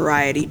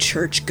garden-variety,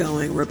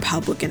 church-going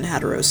Republican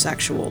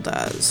heterosexual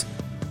does.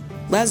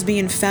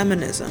 Lesbian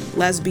feminism,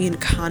 lesbian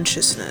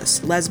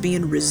consciousness,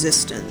 lesbian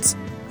resistance,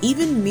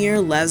 even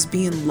mere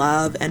lesbian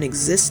love and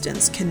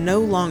existence can no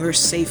longer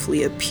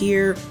safely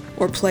appear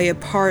or play a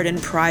part in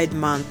Pride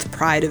Month,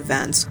 Pride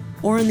events,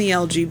 or in the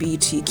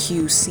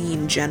LGBTQ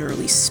scene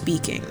generally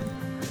speaking.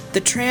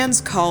 The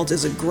trans cult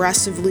is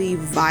aggressively,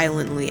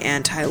 violently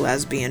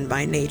anti-lesbian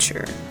by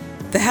nature.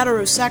 The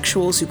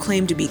heterosexuals who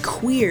claim to be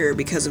queer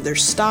because of their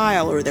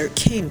style or their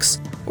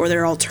kinks or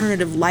their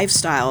alternative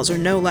lifestyles are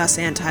no less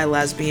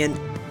anti-lesbian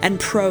and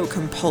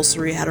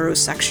pro-compulsory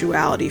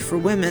heterosexuality for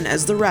women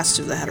as the rest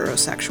of the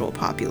heterosexual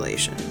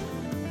population.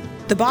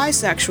 The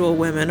bisexual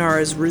women are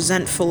as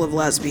resentful of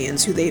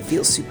lesbians who they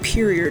feel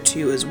superior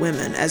to as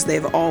women as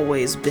they've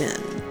always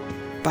been.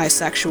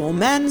 Bisexual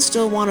men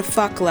still want to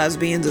fuck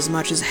lesbians as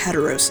much as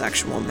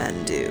heterosexual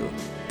men do.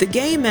 The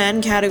gay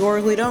men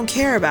categorically don't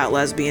care about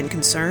lesbian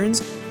concerns,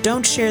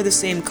 don't share the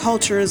same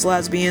culture as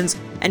lesbians,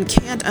 and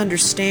can't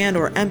understand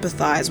or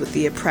empathize with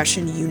the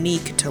oppression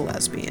unique to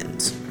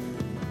lesbians.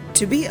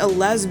 To be a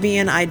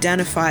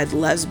lesbian-identified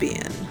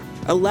lesbian,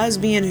 a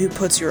lesbian who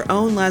puts your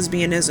own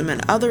lesbianism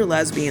and other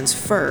lesbians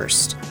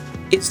first,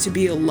 is to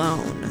be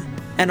alone,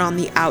 and on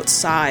the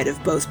outside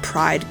of both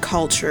pride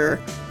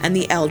culture and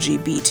the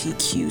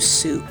LGBTQ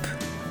soup.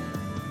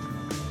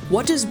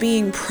 What does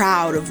being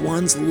proud of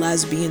one's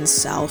lesbian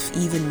self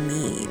even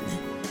mean?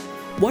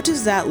 What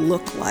does that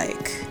look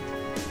like?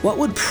 What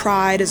would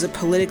pride as a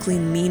politically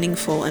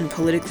meaningful and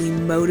politically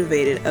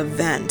motivated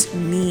event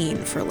mean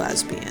for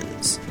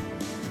lesbians?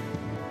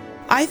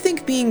 I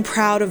think being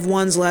proud of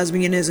one's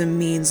lesbianism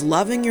means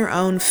loving your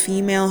own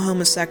female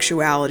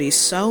homosexuality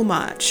so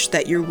much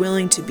that you're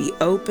willing to be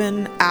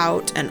open,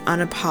 out, and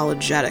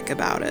unapologetic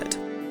about it.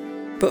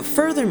 But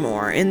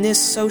furthermore, in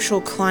this social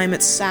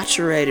climate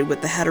saturated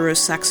with the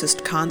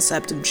heterosexist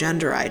concept of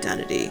gender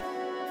identity,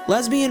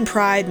 lesbian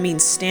pride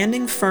means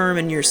standing firm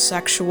in your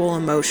sexual,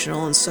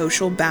 emotional, and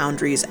social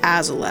boundaries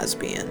as a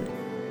lesbian.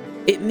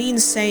 It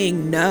means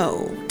saying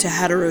no to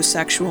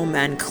heterosexual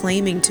men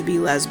claiming to be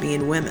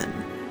lesbian women,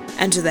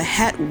 and to the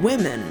het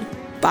women,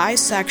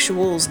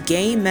 bisexuals,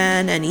 gay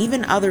men, and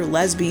even other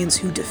lesbians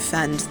who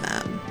defend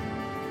them.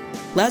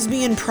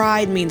 Lesbian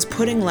pride means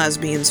putting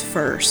lesbians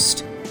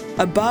first,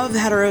 above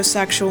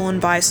heterosexual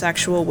and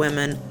bisexual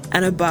women,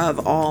 and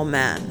above all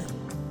men.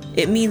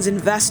 It means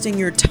investing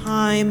your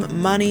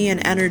time, money,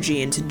 and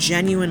energy into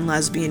genuine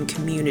lesbian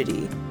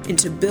community,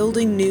 into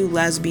building new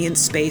lesbian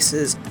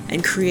spaces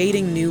and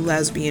creating new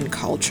lesbian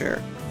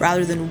culture,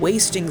 rather than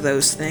wasting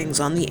those things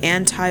on the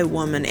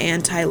anti-woman,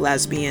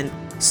 anti-lesbian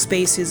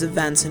spaces,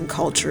 events, and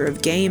culture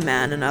of gay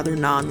men and other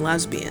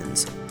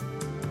non-lesbians.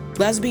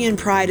 Lesbian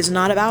pride is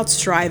not about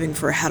striving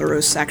for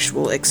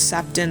heterosexual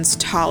acceptance,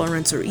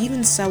 tolerance, or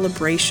even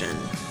celebration.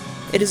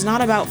 It is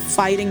not about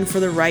fighting for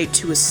the right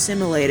to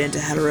assimilate into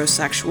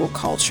heterosexual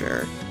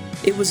culture.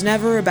 It was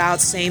never about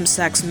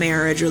same-sex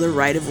marriage or the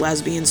right of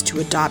lesbians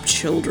to adopt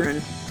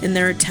children in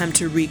their attempt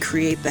to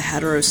recreate the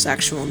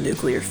heterosexual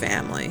nuclear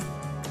family.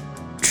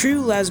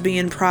 True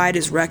lesbian pride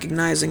is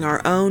recognizing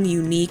our own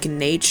unique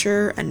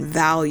nature and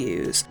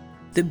values,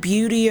 the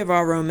beauty of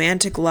our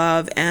romantic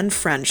love and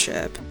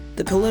friendship,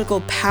 the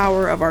political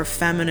power of our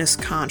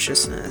feminist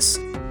consciousness,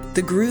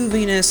 the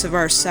grooviness of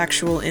our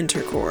sexual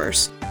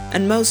intercourse,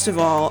 and most of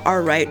all,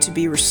 our right to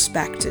be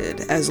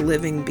respected as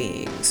living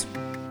beings.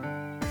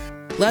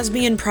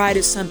 Lesbian pride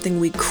is something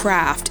we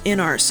craft in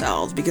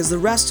ourselves because the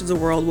rest of the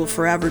world will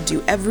forever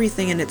do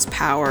everything in its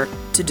power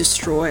to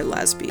destroy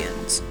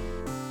lesbians.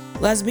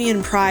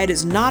 Lesbian pride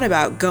is not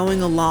about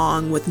going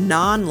along with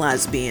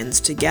non-lesbians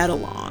to get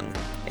along.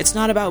 It's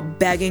not about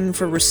begging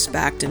for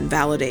respect and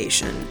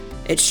validation.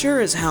 It's sure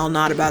as hell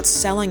not about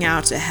selling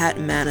out to het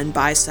men and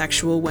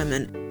bisexual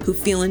women who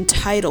feel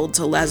entitled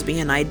to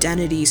lesbian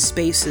identity,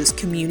 spaces,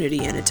 community,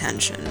 and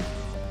attention.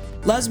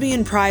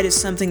 Lesbian pride is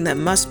something that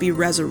must be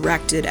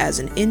resurrected as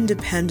an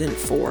independent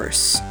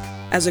force,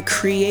 as a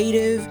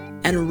creative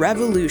and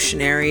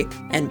revolutionary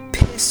and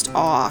pissed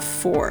off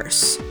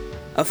force,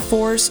 a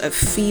force of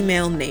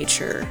female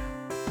nature.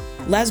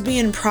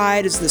 Lesbian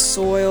pride is the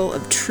soil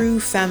of true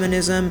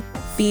feminism,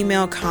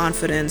 female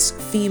confidence,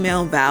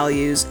 female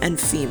values, and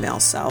female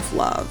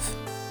self-love.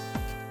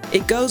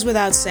 It goes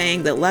without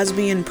saying that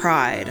lesbian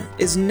pride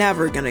is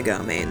never going to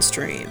go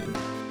mainstream.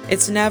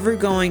 It's never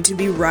going to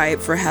be ripe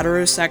for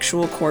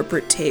heterosexual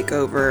corporate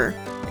takeover.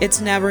 It's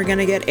never going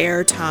to get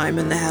airtime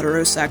in the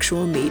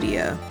heterosexual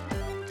media.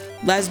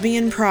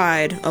 Lesbian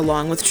pride,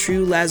 along with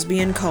true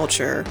lesbian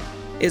culture,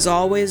 is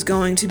always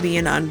going to be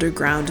an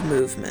underground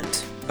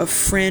movement, a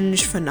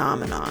fringe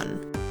phenomenon.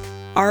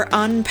 Our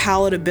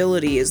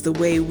unpalatability is the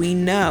way we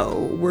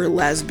know we're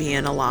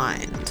lesbian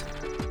aligned.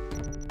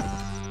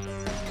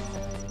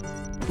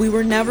 We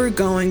were never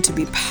going to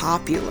be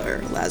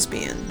popular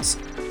lesbians,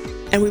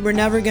 and we were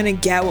never going to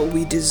get what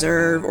we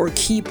deserve or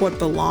keep what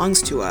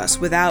belongs to us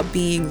without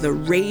being the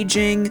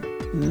raging,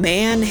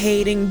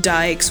 man-hating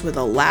dykes with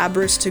a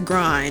Labras to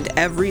grind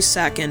every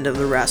second of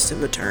the rest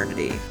of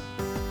eternity.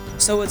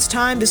 So it's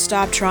time to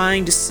stop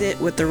trying to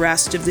sit with the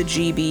rest of the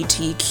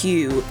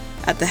GBTQ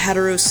at the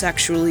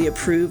heterosexually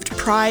approved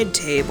pride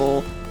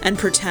table and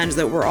pretend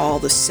that we're all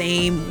the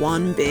same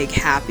one big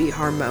happy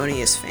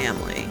harmonious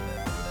family.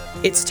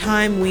 It's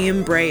time we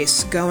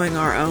embrace going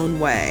our own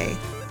way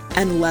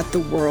and let the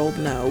world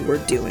know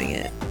we're doing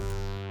it.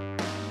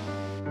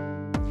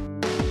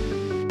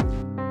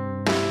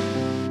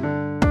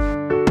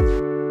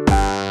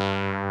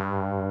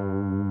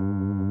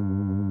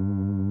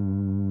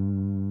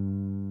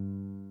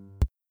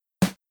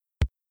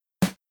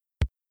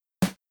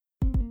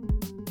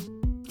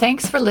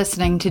 Thanks for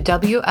listening to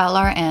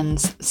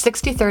WLRN's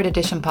 63rd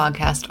edition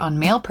podcast on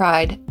male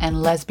pride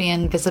and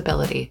lesbian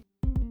visibility.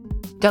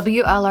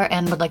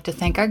 WLRN would like to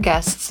thank our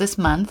guests this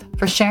month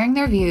for sharing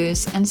their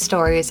views and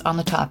stories on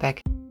the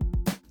topic.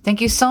 Thank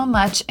you so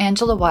much,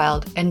 Angela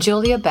Wild and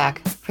Julia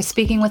Beck, for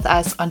speaking with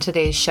us on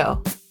today's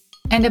show.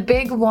 And a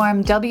big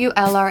warm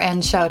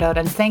WLRN shout out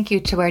and thank you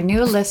to our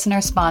new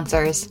listener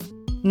sponsors,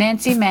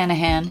 Nancy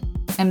Manahan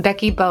and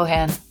Becky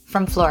Bohan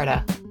from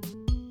Florida.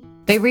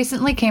 They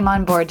recently came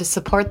on board to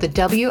support the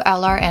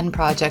WLRN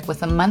project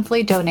with a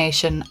monthly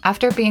donation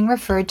after being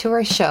referred to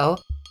our show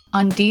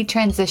on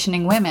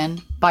detransitioning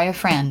women by a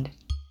friend.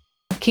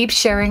 Keep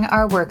sharing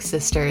our work,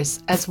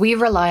 sisters, as we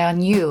rely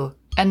on you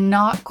and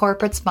not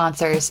corporate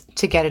sponsors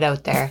to get it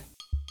out there.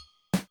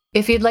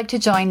 If you'd like to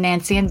join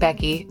Nancy and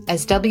Becky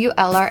as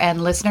WLRN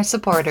listener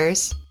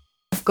supporters,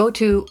 go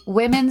to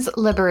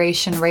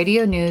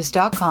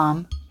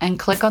womensliberationradionews.com and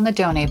click on the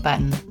donate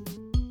button.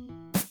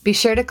 Be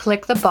sure to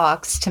click the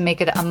box to make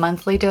it a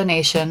monthly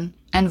donation,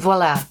 and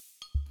voila,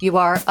 you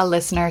are a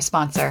listener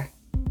sponsor.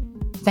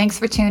 Thanks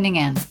for tuning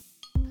in.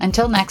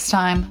 Until next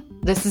time,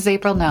 this is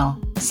April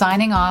No,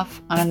 signing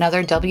off on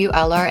another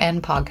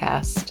WLRN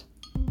podcast.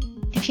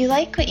 If you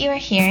like what you are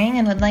hearing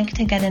and would like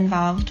to get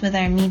involved with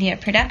our media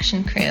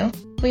production crew,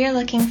 we are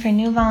looking for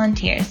new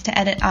volunteers to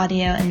edit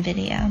audio and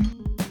video.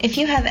 If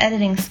you have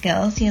editing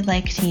skills you'd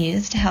like to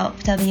use to help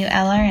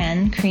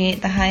WLRN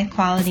create the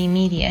high-quality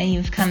media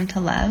you've come to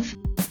love,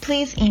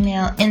 please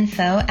email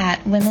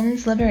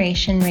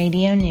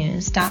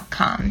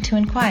info@womensliberationradionews.com to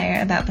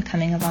inquire about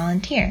becoming a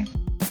volunteer.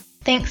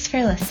 Thanks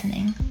for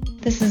listening.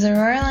 This is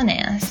Aurora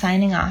Linnea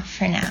signing off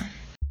for now.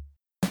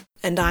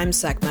 And I'm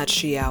Sekhmet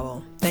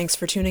She-Owl. Thanks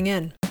for tuning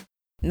in.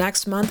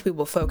 Next month, we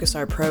will focus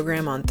our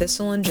program on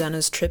Thistle and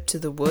Jenna's trip to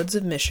the woods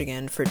of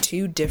Michigan for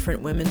 2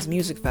 different women's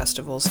music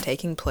festivals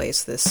taking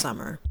place this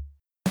summer.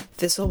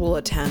 Thistle will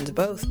attend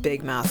both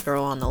Big Mouth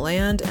Girl on the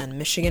Land and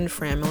Michigan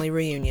Family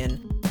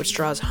Reunion, which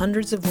draws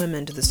hundreds of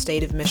women to the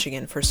state of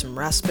Michigan for some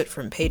respite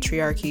from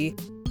patriarchy,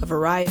 a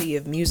variety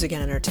of music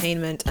and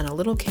entertainment, and a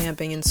little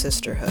camping and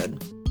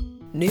sisterhood.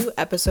 New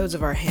episodes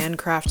of our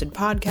handcrafted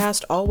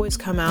podcast always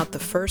come out the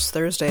first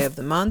Thursday of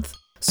the month,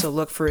 so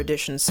look for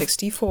edition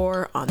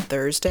 64 on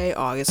Thursday,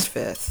 August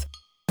 5th.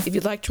 If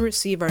you'd like to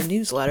receive our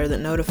newsletter that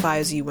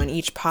notifies you when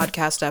each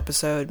podcast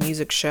episode,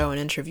 music show,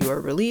 and interview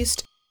are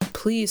released,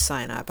 please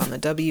sign up on the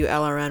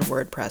WLRN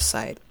WordPress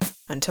site.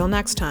 Until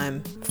next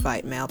time,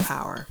 fight male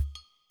power.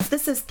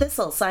 This is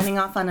Thistle signing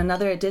off on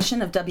another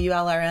edition of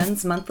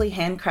WLRN's monthly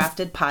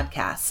handcrafted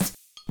podcast.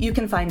 You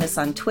can find us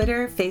on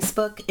Twitter,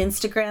 Facebook,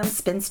 Instagram,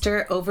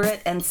 Spinster, Overit,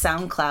 and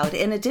SoundCloud,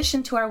 in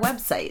addition to our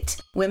website,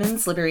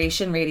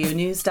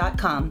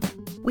 womensliberationradionews.com.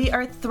 We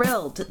are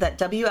thrilled that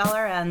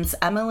WLRN's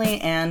Emily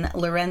Ann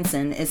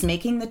Lorenzen is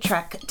making the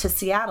trek to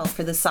Seattle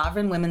for the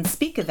Sovereign Women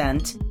Speak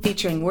event,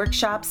 featuring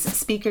workshops,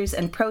 speakers,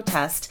 and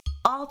protest,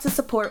 all to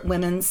support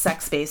women's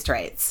sex-based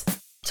rights.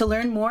 To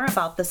learn more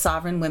about the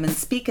Sovereign Women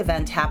Speak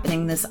event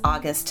happening this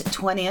August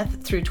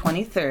 20th through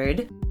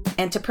 23rd,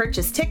 and to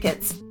purchase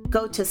tickets,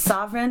 go to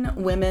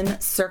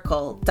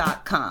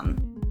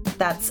sovereignwomencircle.com.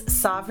 That's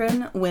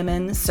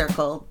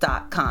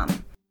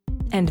sovereignwomencircle.com.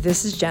 And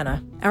this is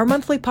Jenna. Our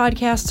monthly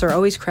podcasts are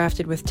always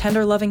crafted with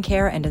tender loving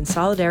care and in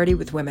solidarity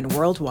with women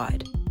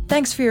worldwide.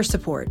 Thanks for your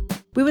support.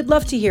 We would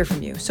love to hear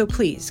from you, so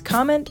please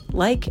comment,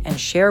 like, and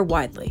share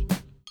widely.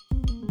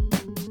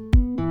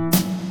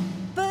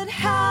 But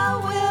how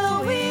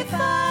will we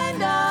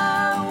find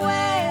our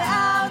way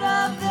out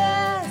of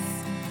this?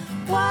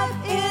 What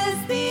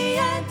is the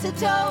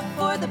antidote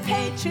for the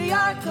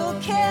patriarchal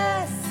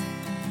kiss?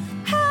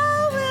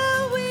 How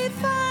will we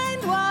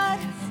find what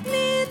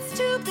needs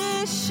to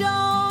be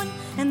shown?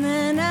 And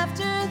then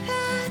after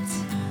that,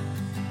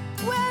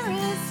 where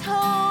is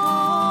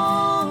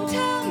home?